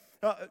said,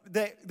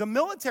 the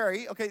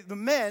military, okay, the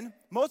men,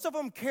 most of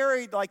them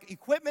carried like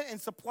equipment and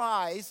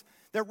supplies,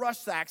 their rush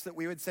sacks that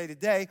we would say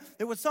today,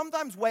 that would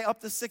sometimes weigh up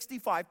to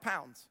 65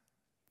 pounds.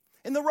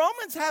 And the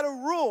Romans had a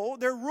rule.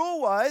 Their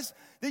rule was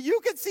that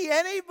you could see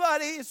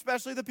anybody,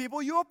 especially the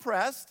people you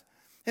oppressed,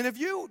 and if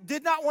you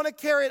did not want to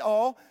carry it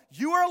all,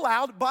 you were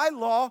allowed by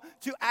law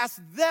to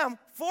ask them,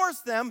 force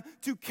them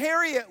to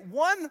carry it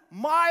 1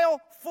 mile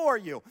for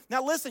you.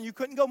 Now listen, you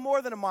couldn't go more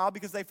than a mile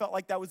because they felt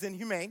like that was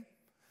inhumane.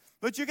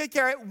 But you could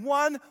carry it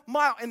 1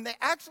 mile. And they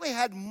actually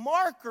had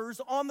markers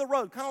on the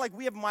road, kind of like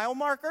we have mile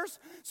markers,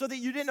 so that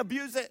you didn't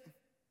abuse it.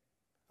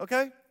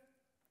 Okay?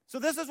 So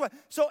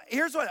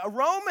here's what, a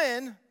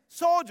Roman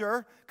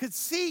soldier could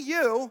see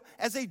you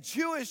as a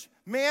Jewish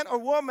man or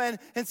woman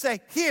and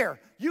say, here,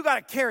 you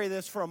got to carry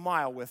this for 1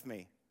 mile with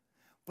me.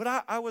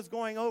 But I was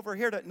going over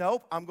here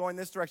nope, I'm going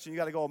this direction. You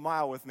got to go 1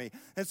 mile with me.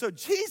 And so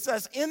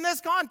Jesus, in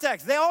this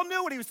context, they all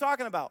knew what he was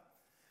talking about.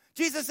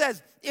 Jesus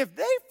says, if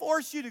they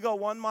force you to go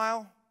 1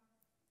 mile,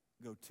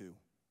 go 2.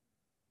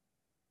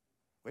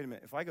 Wait a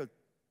minute, if I go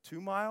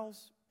 2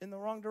 miles in the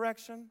wrong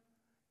direction,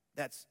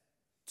 that's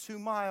 2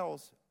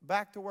 miles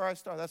back to where I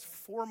started. That's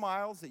 4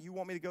 miles that you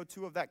want me to go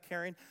 2 of that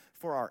carrying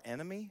for our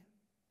enemy.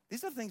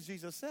 These are the things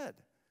Jesus said.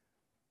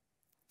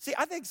 See,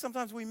 I think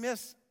sometimes we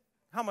miss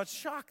how much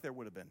shock there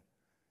would have been.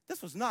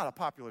 This was not a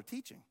popular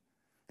teaching.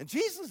 And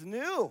Jesus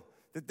knew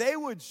that they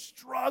would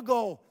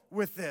struggle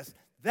with this.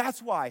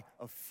 That's why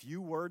a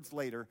few words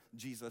later,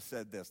 Jesus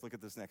said this. Look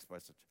at this next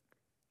passage.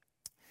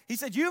 He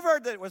said, you've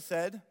heard that it was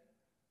said,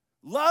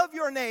 love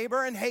your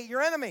neighbor and hate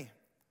your enemy.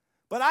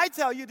 But I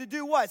tell you to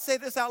do what? Say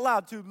this out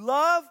loud. To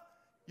love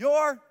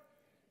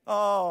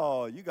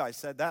oh, you guys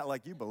said that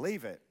like you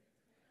believe it.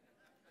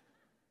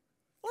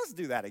 Let's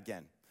do that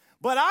again.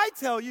 But I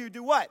tell you,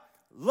 do what?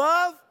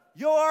 Love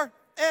your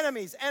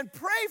enemies and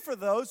pray for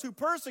those who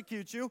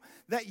persecute you,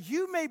 that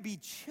you may be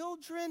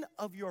children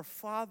of your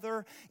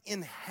Father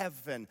in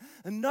heaven.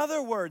 In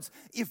other words,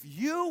 if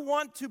you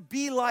want to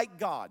be like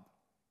God,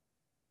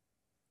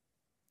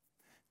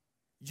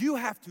 you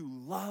have to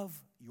love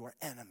your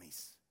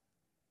enemies.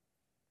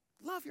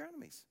 Love your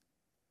enemies.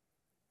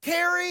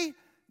 Carry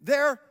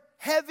their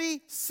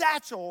heavy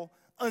satchel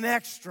an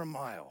extra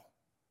mile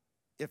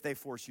if they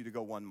force you to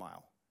go 1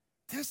 mile.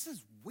 This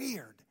is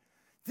weird.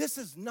 This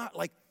is not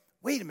like,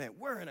 wait a minute,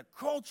 we're in a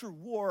culture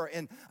war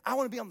and I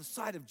want to be on the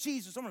side of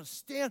Jesus. I'm going to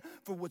stand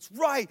for what's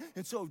right.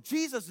 And so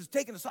Jesus is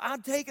taking a side.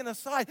 I'm taking a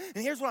side.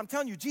 And here's what I'm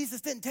telling you.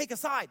 Jesus didn't take a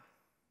side.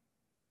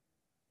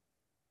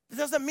 It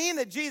doesn't mean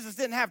that Jesus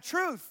didn't have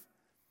truth.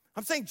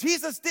 I'm saying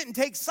Jesus didn't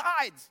take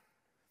sides.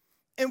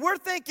 And we're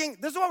thinking,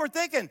 this is what we're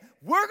thinking.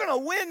 We're going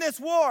to win this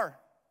war.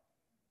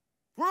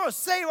 We're going to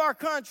save our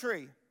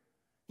country.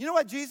 You know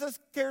what Jesus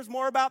cares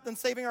more about than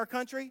saving our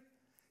country?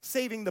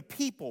 Saving the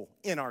people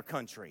in our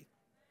country.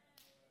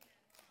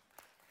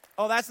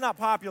 Oh, that's not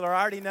popular.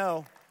 I already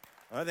know.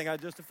 I think I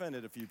just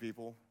offended a few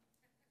people.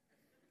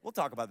 We'll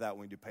talk about that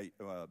when we do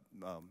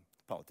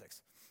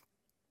politics.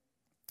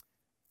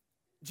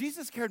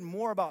 Jesus cared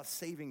more about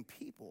saving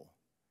people.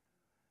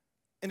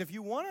 And if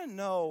you want to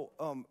know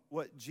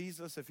what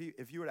Jesus, if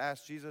you would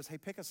ask Jesus, hey,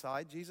 pick a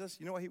side, Jesus,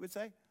 you know what he would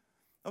say?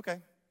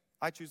 Okay,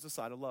 I choose the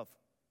side of love.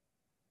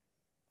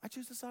 I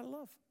choose the side of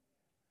love.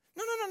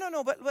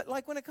 No, but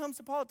like when it comes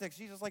to politics,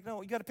 Jesus is like,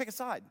 no, you got to pick a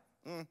side.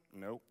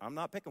 No, I'm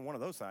not picking one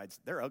of those sides.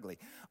 They're ugly.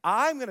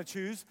 I'm going to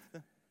choose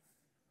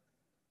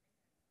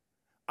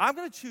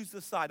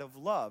the side of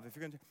love. If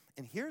you're going to,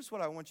 and here's what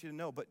I want you to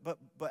know, but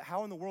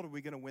how in the world are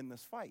we going to win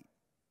this fight?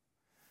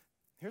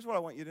 Here's what I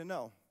want you to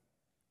know.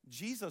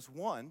 Jesus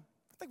won.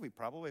 I think we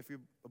probably, if you're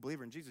a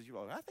believer in Jesus,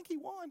 I think he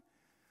won.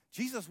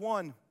 Jesus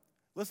won,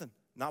 listen,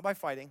 not by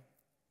fighting,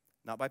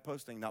 not by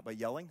posting, not by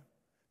yelling,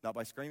 not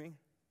by screaming,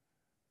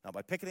 not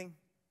by picketing.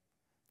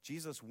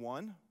 Jesus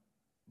won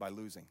by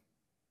losing.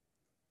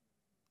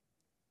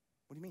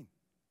 What do you mean?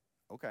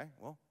 Okay,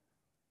 well,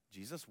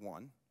 Jesus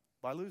won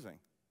by losing.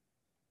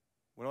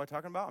 What am I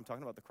talking about? I'm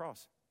talking about the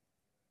cross.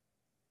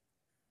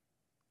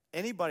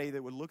 Anybody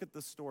that would look at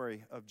the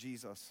story of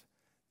Jesus,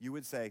 you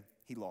would say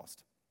he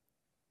lost.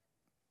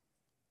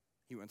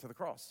 He went to the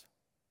cross.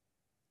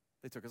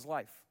 They took his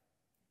life.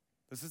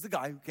 This is the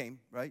guy who came,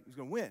 right? He's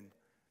going to win.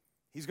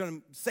 He's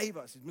going to save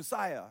us. He's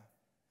Messiah.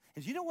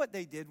 And do you know what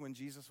they did when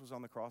Jesus was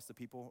on the cross, the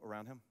people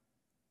around him?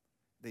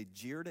 They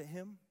jeered at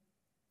him.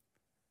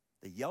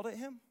 They yelled at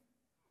him.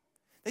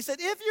 They said,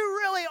 if you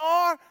really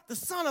are the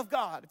Son of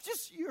God, if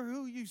just you're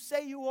who you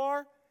say you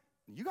are,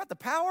 you got the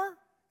power,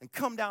 and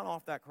come down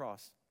off that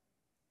cross.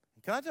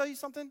 And can I tell you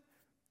something?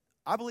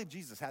 I believe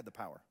Jesus had the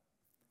power.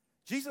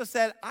 Jesus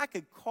said, I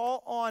could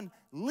call on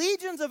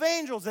legions of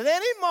angels at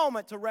any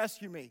moment to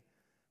rescue me.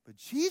 But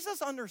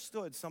Jesus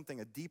understood something,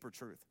 a deeper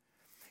truth.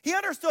 He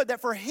understood that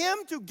for him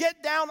to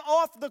get down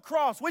off the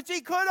cross, which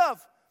he could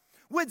have,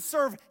 would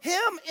serve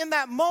him in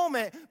that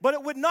moment, but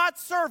it would not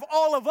serve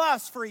all of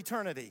us for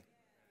eternity.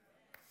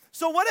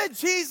 So what did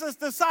Jesus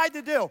decide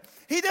to do?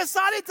 He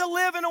decided to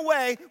live in a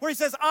way where he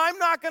says, I'm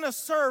not going to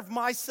serve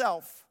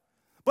myself,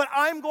 but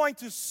I'm going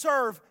to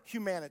serve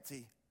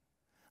humanity.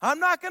 I'm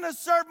not going to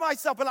serve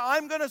myself, but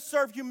I'm going to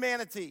serve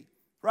humanity,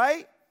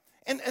 right?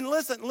 And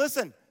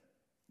listen.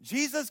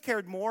 Jesus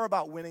cared more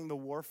about winning the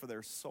war for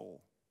their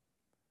soul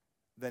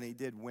than he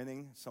did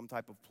winning some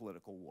type of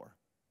political war.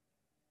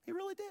 He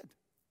really did.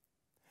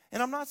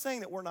 And I'm not saying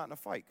that we're not in a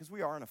fight, because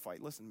we are in a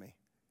fight. Listen to me.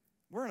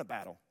 We're in a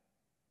battle.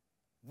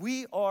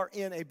 We are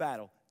in a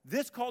battle.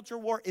 This culture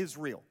war is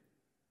real.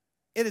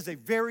 It is a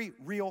very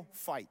real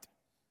fight.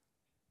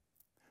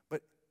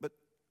 But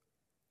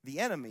the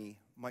enemy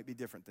might be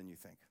different than you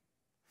think.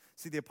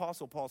 See, the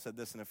Apostle Paul said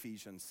this in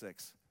Ephesians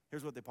 6.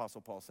 Here's what the Apostle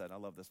Paul said. I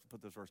love this.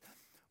 Put this verse.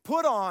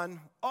 Put on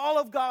all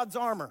of God's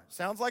armor.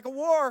 Sounds like a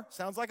war.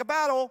 Sounds like a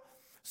battle.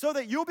 So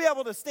that you'll be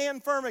able to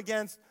stand firm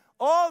against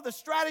all the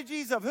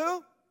strategies of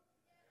who?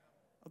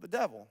 Of the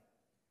devil.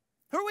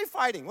 Who are we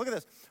fighting? Look at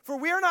this. For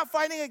we are not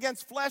fighting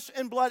against flesh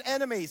and blood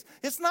enemies.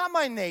 It's not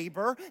my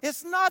neighbor.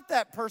 It's not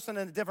that person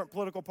in a different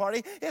political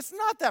party. It's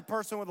not that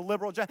person with a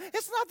liberal agenda.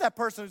 It's not that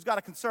person who's got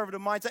a conservative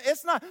mindset.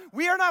 It's not.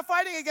 We are not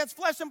fighting against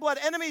flesh and blood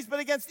enemies,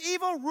 but against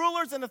evil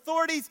rulers and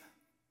authorities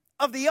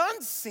of the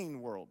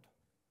unseen world.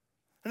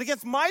 And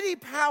against mighty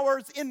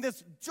powers in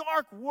this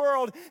dark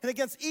world, and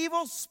against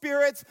evil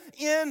spirits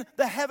in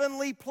the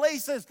heavenly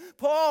places.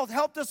 Paul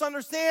helped us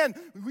understand,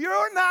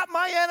 you're not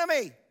my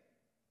enemy.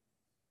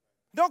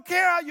 Don't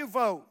care how you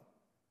vote.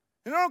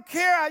 I don't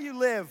care how you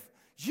live.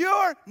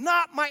 You're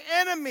not my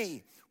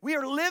enemy. We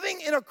are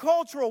living in a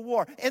cultural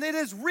war, and it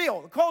is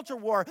real, a culture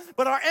war,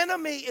 but our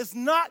enemy is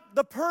not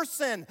the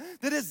person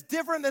that is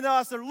different than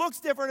us or looks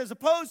different as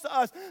opposed to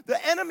us.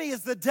 The enemy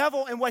is the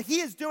devil, and what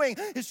he is doing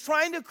is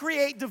trying to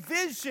create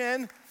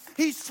division.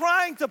 He's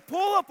trying to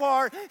pull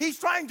apart. He's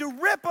trying to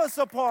rip us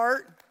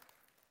apart.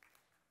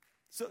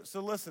 So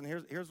listen,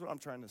 here's what I'm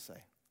trying to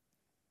say.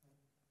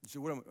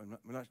 So we're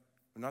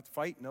not to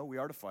fight. No, we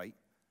are to fight,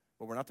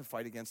 but we're not to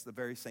fight against the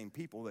very same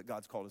people that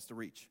God's called us to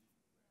reach.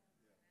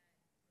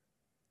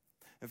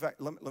 In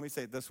fact, let me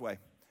say it this way.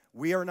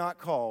 We are not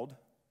called,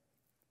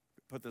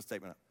 put this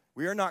statement up,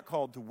 we are not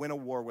called to win a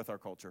war with our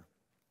culture.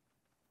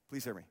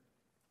 Please hear me.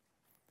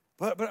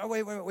 But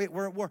wait,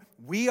 we're at war.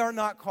 We are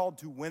not called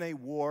to win a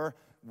war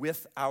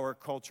with our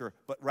culture,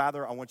 but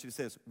rather, I want you to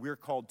say this, we're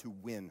called to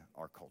win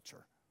our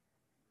culture.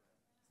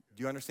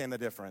 Do you understand the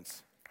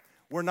difference?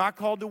 We're not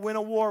called to win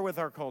a war with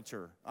our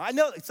culture. I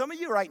know some of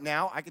you right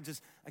now, I can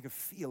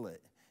feel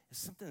it. There's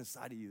something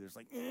inside of you that's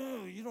like,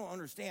 you don't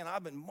understand.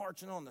 I've been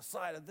marching on the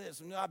side of this,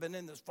 and I've been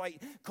in this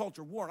fight,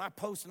 culture war, and I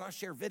post and I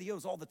share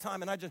videos all the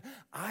time, and I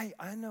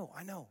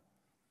know.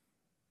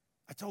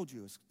 I told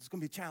you, it's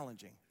going to be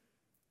challenging.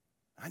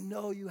 I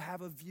know you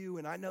have a view,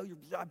 and I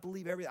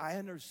believe everything. I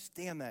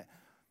understand that.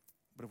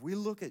 But if we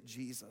look at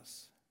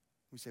Jesus,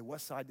 we say, what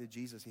side did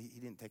Jesus?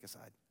 He didn't take a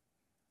side.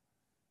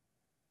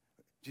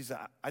 Jesus,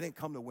 I didn't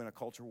come to win a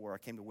culture war. I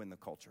came to win the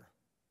culture.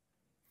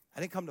 I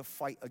didn't come to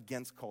fight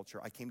against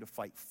culture. I came to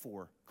fight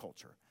for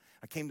culture.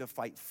 I came to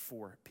fight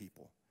for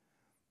people.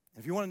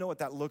 And if you want to know what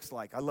that looks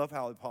like, I love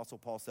how the Apostle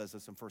Paul says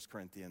this in 1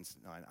 Corinthians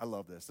 9. I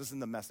love this. This is in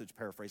the Message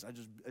paraphrase.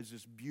 It's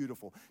just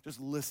beautiful.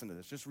 Just listen to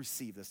this. Just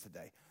receive this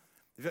today.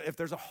 If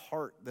there's a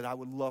heart that I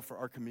would love for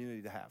our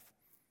community to have,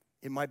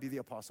 it might be the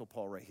Apostle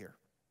Paul right here.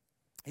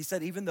 He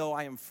said, even though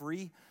I am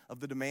free of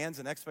the demands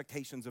and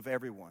expectations of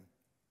everyone,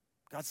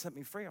 God set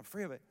me free. I'm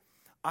free of it.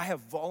 I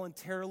have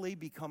voluntarily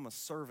become a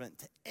servant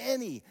to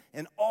any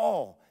and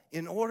all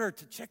in order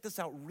to, check this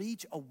out,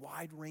 reach a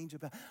wide range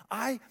of,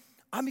 I'm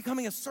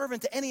becoming a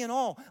servant to any and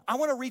all. I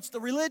want to reach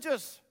the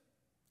religious.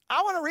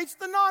 I want to reach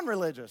the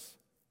non-religious.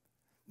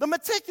 The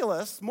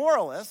meticulous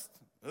moralist,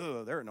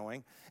 they're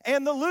annoying,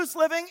 and the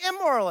loose-living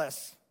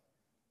immoralist.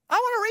 I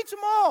want to reach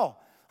them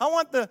all. I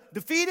want the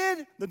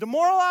defeated, the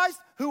demoralized,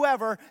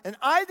 whoever, and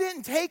I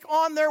didn't take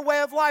on their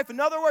way of life.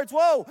 In other words,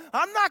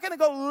 I'm not going to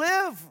go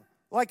live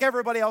like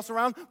everybody else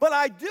around, but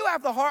I do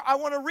have the heart. I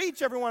want to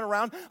reach everyone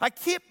around. I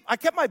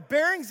kept my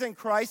bearings in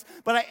Christ,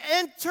 but I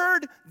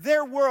entered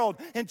their world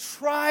and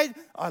tried.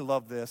 I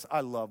love this.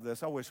 I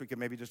wish we could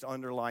maybe just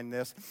underline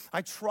this.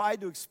 I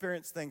tried to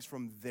experience things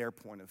from their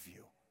point of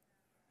view.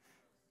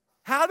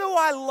 How do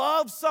I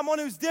love someone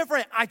who's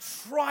different? I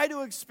try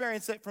to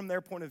experience it from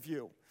their point of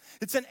view.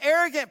 It's an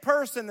arrogant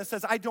person that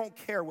says, I don't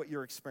care what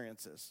your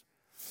experience is.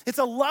 It's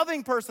a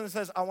loving person that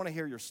says, I want to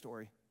hear your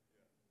story.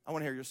 I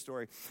want to hear your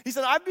story. He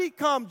said, I've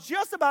become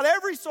just about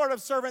every sort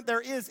of servant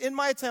there is in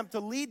my attempt to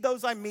lead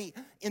those I meet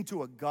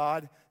into a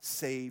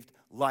God-saved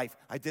life.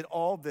 I did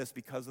all this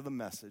because of the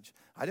message.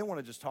 I didn't want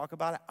to just talk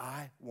about it.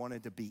 I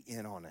wanted to be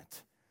in on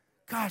it.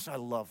 Gosh, I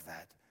love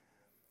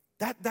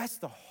that. That's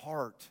the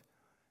heart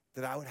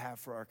that I would have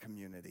for our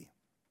community.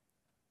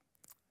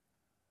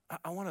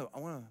 I want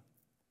to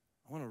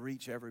I want to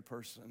reach every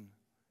person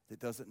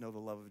that doesn't know the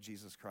love of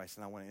Jesus Christ,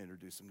 and I want to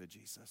introduce them to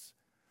Jesus.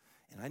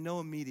 And I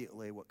know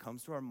immediately what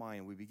comes to our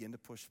mind, we begin to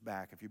push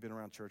back. If you've been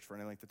around church for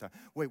any length of time,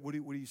 wait, what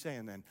are you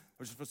saying then?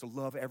 We're just supposed to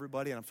love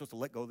everybody and I'm supposed to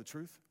let go of the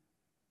truth?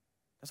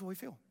 That's what we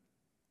feel.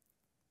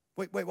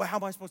 Wait, how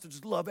am I supposed to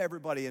just love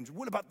everybody? And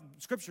what about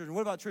Scripture? And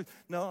what about truth?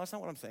 No, that's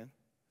not what I'm saying.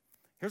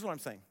 Here's what I'm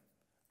saying.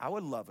 I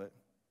would love it.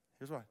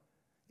 Here's why.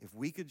 If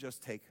we could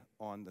just take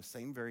on the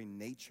same very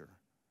nature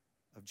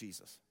of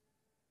Jesus.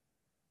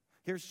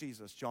 Here's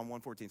Jesus, John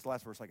 1:14. It's the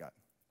last verse I got.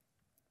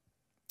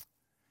 It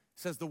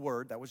says the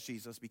Word, that was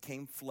Jesus,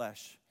 became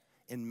flesh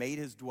and made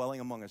his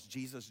dwelling among us.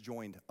 Jesus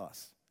joined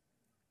us.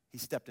 He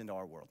stepped into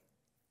our world.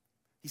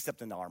 He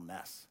stepped into our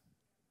mess.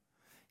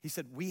 He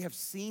said, we have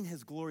seen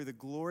his glory, the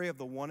glory of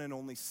the one and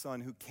only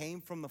Son who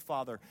came from the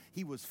Father.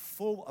 He was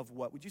full of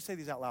what? Would you say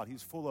these out loud? He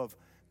was full of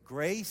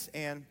grace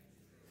and,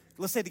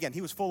 let's say it again.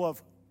 He was full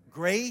of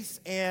grace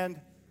and,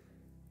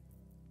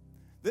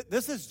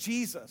 this is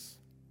Jesus.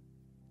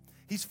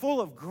 He's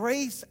full of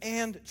grace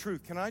and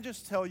truth. Can I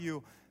just tell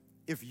you,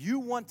 if you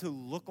want to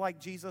look like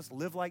Jesus,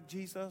 live like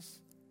Jesus,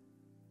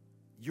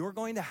 you're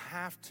going to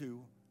have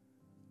to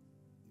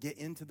get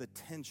into the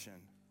tension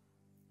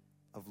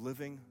of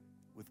living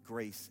with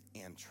grace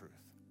and truth.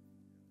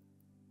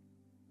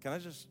 Can I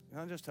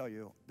just tell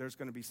you, there's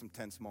going to be some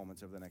tense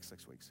moments over the next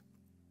 6 weeks.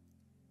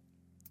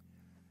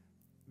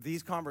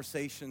 These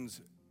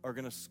conversations are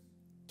going to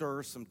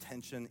stir some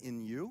tension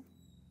in you.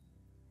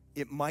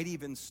 It might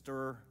even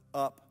stir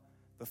up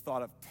the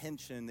thought of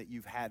tension that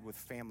you've had with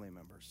family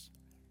members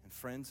and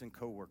friends and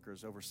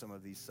coworkers over some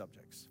of these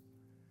subjects.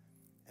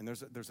 And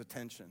there's a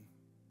tension.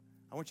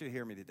 I want you to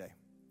hear me today.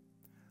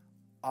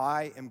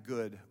 I am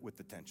good with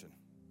the tension.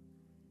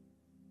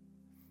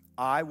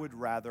 I would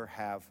rather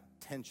have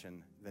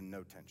tension than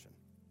no tension.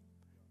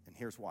 And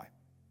here's why.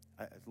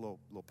 A little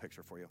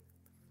picture for you.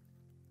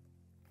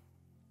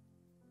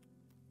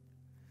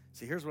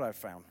 See, here's what I've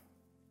found.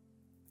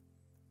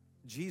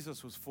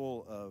 Jesus was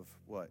full of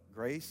what?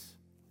 Grace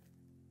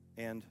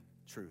and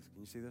truth.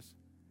 Can you see this?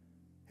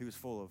 He was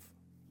full of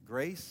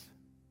grace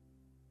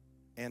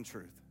and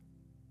truth.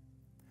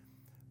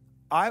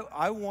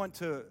 I want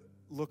to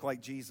look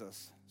like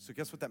Jesus. So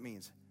guess what that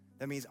means?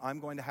 That means I'm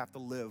going to have to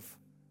live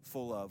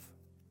full of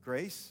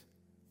grace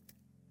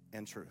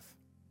and truth.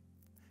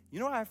 You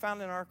know what I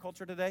found in our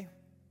culture today?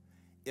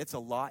 It's a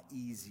lot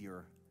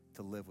easier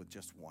to live with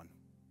just one.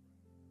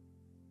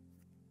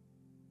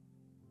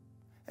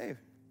 Hey,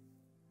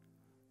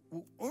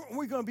 aren't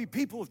we going to be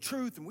people of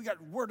truth and we got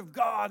the Word of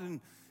God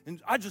and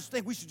I just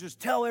think we should just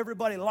tell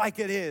everybody like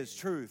it is,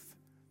 truth.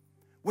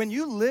 When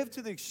you live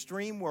to the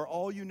extreme where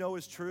all you know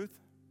is truth,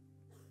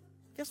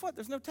 guess what?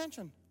 There's no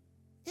tension.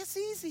 It's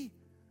easy.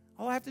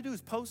 All I have to do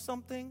is post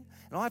something,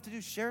 and all I have to do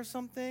is share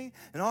something,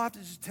 and all I have to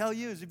just tell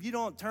you is if you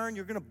don't turn,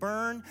 you're going to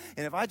burn,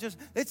 and if I just,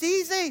 it's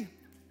easy.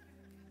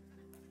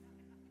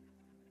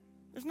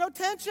 There's no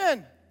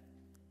tension,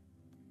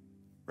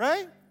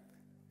 right?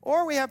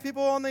 Or we have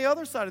people on the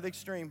other side of the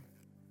extreme.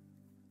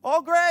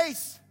 All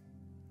grace.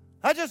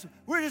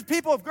 We're just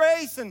people of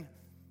grace, and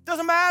it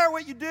doesn't matter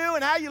what you do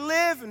and how you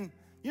live, and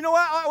you know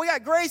what? We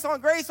got grace on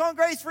grace on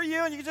grace for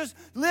you, and you can just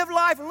live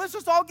life, and let's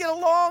just all get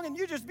along, and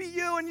you just be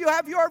you, and you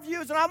have your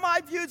views, and I have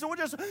my views,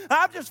 and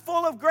I'm just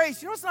full of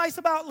grace. You know what's nice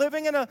about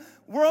living in a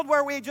world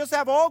where we just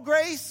have all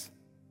grace?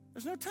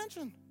 There's no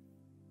tension.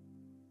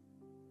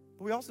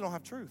 But we also don't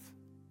have truth.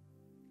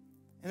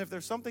 And if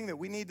there's something that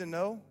we need to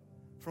know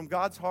from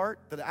God's heart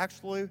that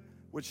actually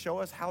would show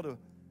us how to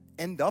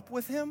end up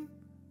with Him,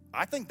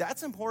 I think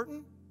that's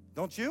important,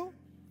 don't you?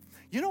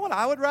 You know what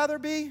I would rather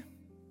be?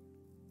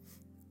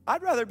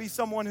 I'd rather be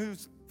someone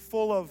who's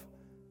full of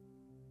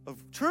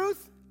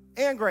truth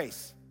and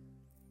grace.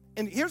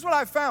 And here's what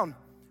I've found.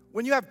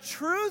 When you have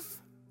truth,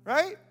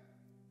 right?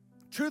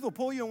 Truth will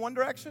pull you in one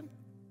direction.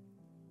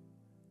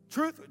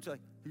 Truth, it's like,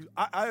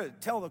 I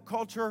tell the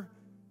culture,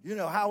 you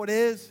know, how it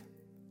is.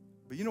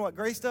 But you know what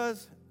grace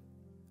does?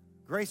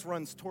 Grace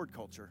runs toward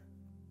culture.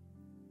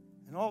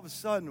 And all of a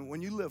sudden,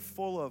 when you live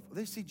full of,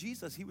 they see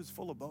Jesus, he was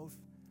full of both.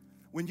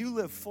 When you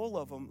live full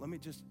of them,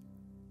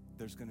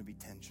 there's going to be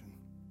tension.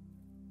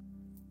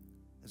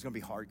 There's going to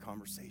be hard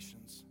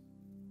conversations.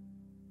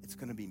 It's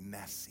going to be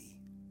messy.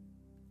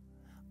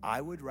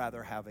 I would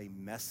rather have a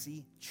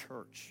messy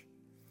church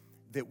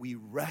that we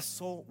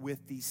wrestle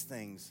with these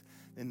things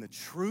in the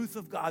truth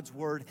of God's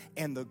word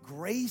and the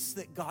grace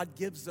that God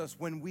gives us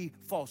when we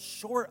fall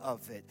short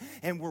of it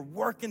and we're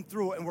working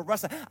through it and we're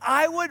wrestling.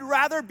 I would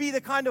rather be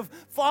the kind of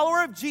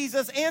follower of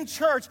Jesus and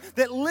church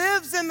that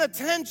lives in the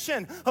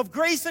tension of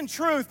grace and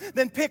truth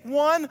than pick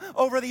one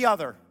over the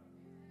other.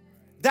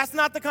 That's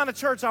not the kind of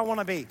church I want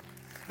to be.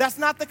 That's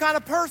not the kind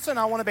of person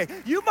I want to be.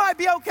 You might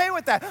be okay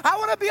with that. I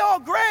want to be all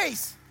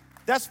grace.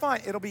 That's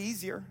fine. It'll be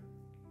easier.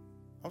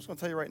 I'm just going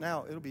to tell you right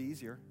now, it'll be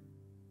easier.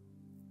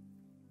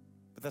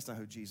 But that's not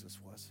who Jesus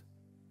was.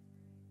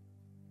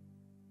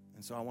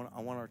 And so I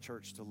want our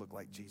church to look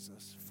like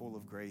Jesus, full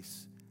of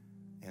grace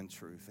and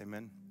truth.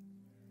 Amen?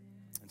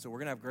 And so we're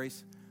going to have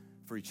grace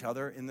for each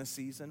other in this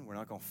season. We're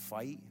not going to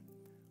fight.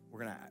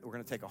 We're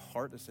gonna take a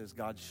heart that says,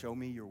 God, show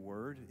me your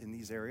word in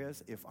these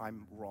areas. If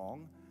I'm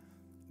wrong,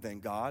 then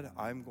God,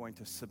 I'm going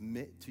to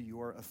submit to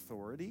your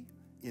authority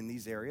in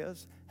these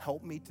areas.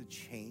 Help me to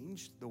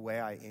change the way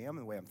I am and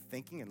the way I'm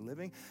thinking and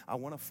living. I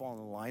want to fall in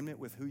alignment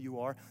with who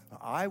you are.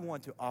 I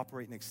want to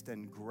operate and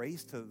extend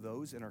grace to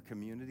those in our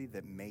community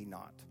that may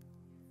not.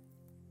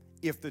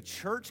 If the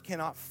church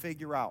cannot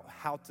figure out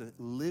how to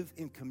live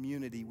in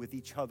community with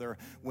each other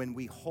when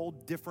we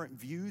hold different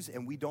views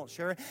and we don't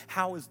share it,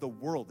 how is the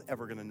world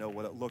ever going to know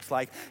what it looks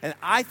like? And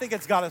I think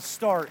it's got to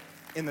start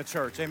in the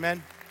church.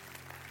 Amen?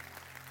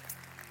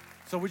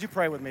 So would you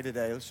pray with me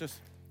today? Let's just...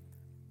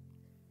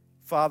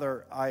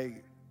 Father, I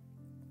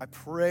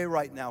pray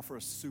right now for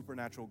a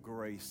supernatural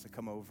grace to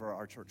come over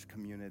our church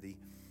community.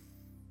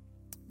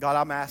 God,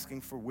 I'm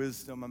asking for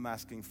wisdom. I'm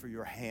asking for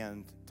your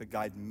hand to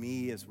guide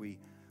me as we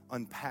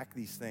unpack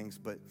these things.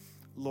 But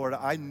Lord,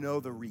 I know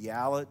the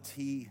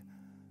reality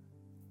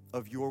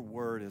of your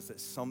word is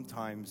that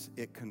sometimes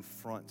it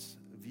confronts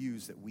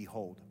views that we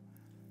hold.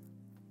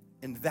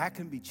 And that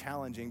can be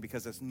challenging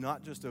because it's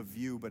not just a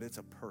view, but it's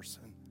a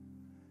person.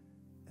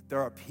 There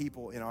are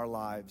people in our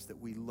lives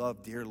that we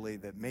love dearly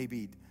that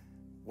maybe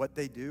what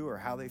they do or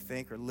how they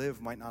think or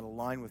live might not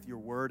align with your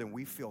word, and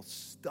we feel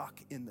stuck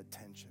in the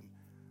tension.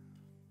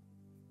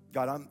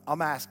 God,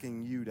 I'm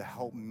asking you to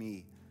help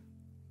me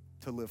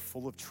to live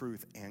full of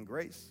truth and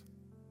grace.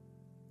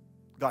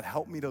 God,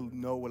 help me to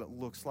know what it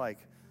looks like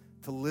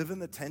to live in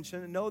the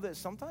tension and know that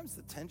sometimes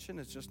the tension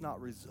is just not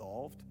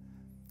resolved.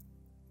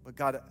 But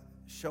God,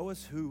 show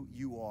us who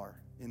you are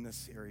in this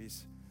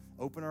series.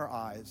 Open our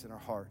eyes and our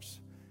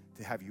hearts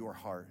to have your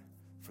heart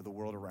for the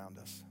world around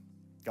us.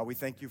 God, we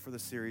thank you for the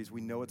series. We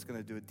know it's going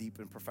to do a deep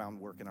and profound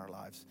work in our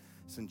lives.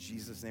 It's in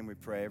Jesus' name we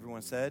pray.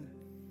 Everyone said,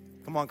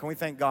 come on, can we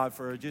thank God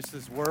for just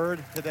his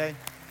word today?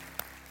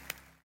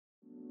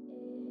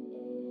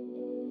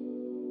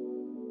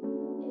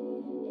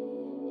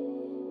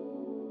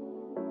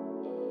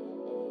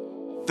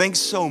 Thanks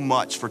so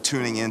much for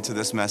tuning into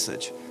this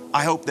message.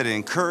 I hope that it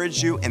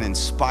encouraged you and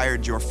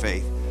inspired your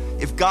faith.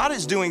 If God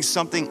is doing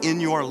something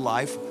in your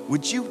life,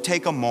 would you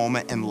take a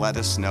moment and let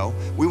us know?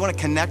 We want to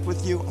connect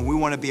with you and we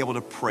want to be able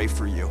to pray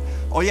for you.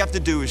 All you have to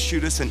do is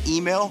shoot us an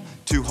email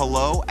to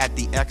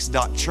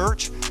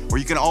hello@thex.church, or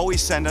you can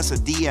always send us a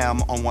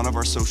DM on one of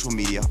our social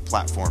media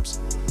platforms.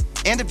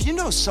 And if you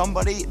know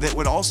somebody that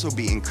would also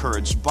be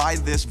encouraged by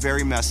this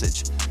very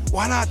message,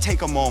 why not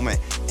take a moment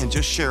and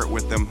just share it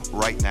with them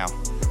right now?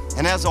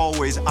 And as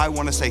always, I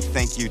want to say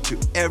thank you to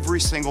every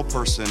single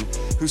person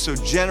who so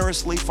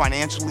generously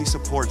financially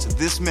supports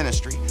this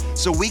ministry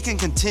so we can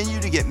continue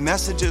to get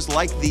messages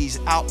like these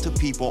out to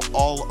people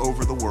all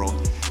over the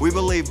world. We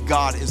believe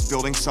God is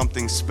building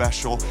something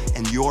special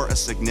and you're a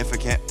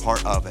significant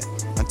part of it.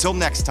 Until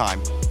next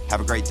time, have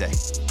a great day.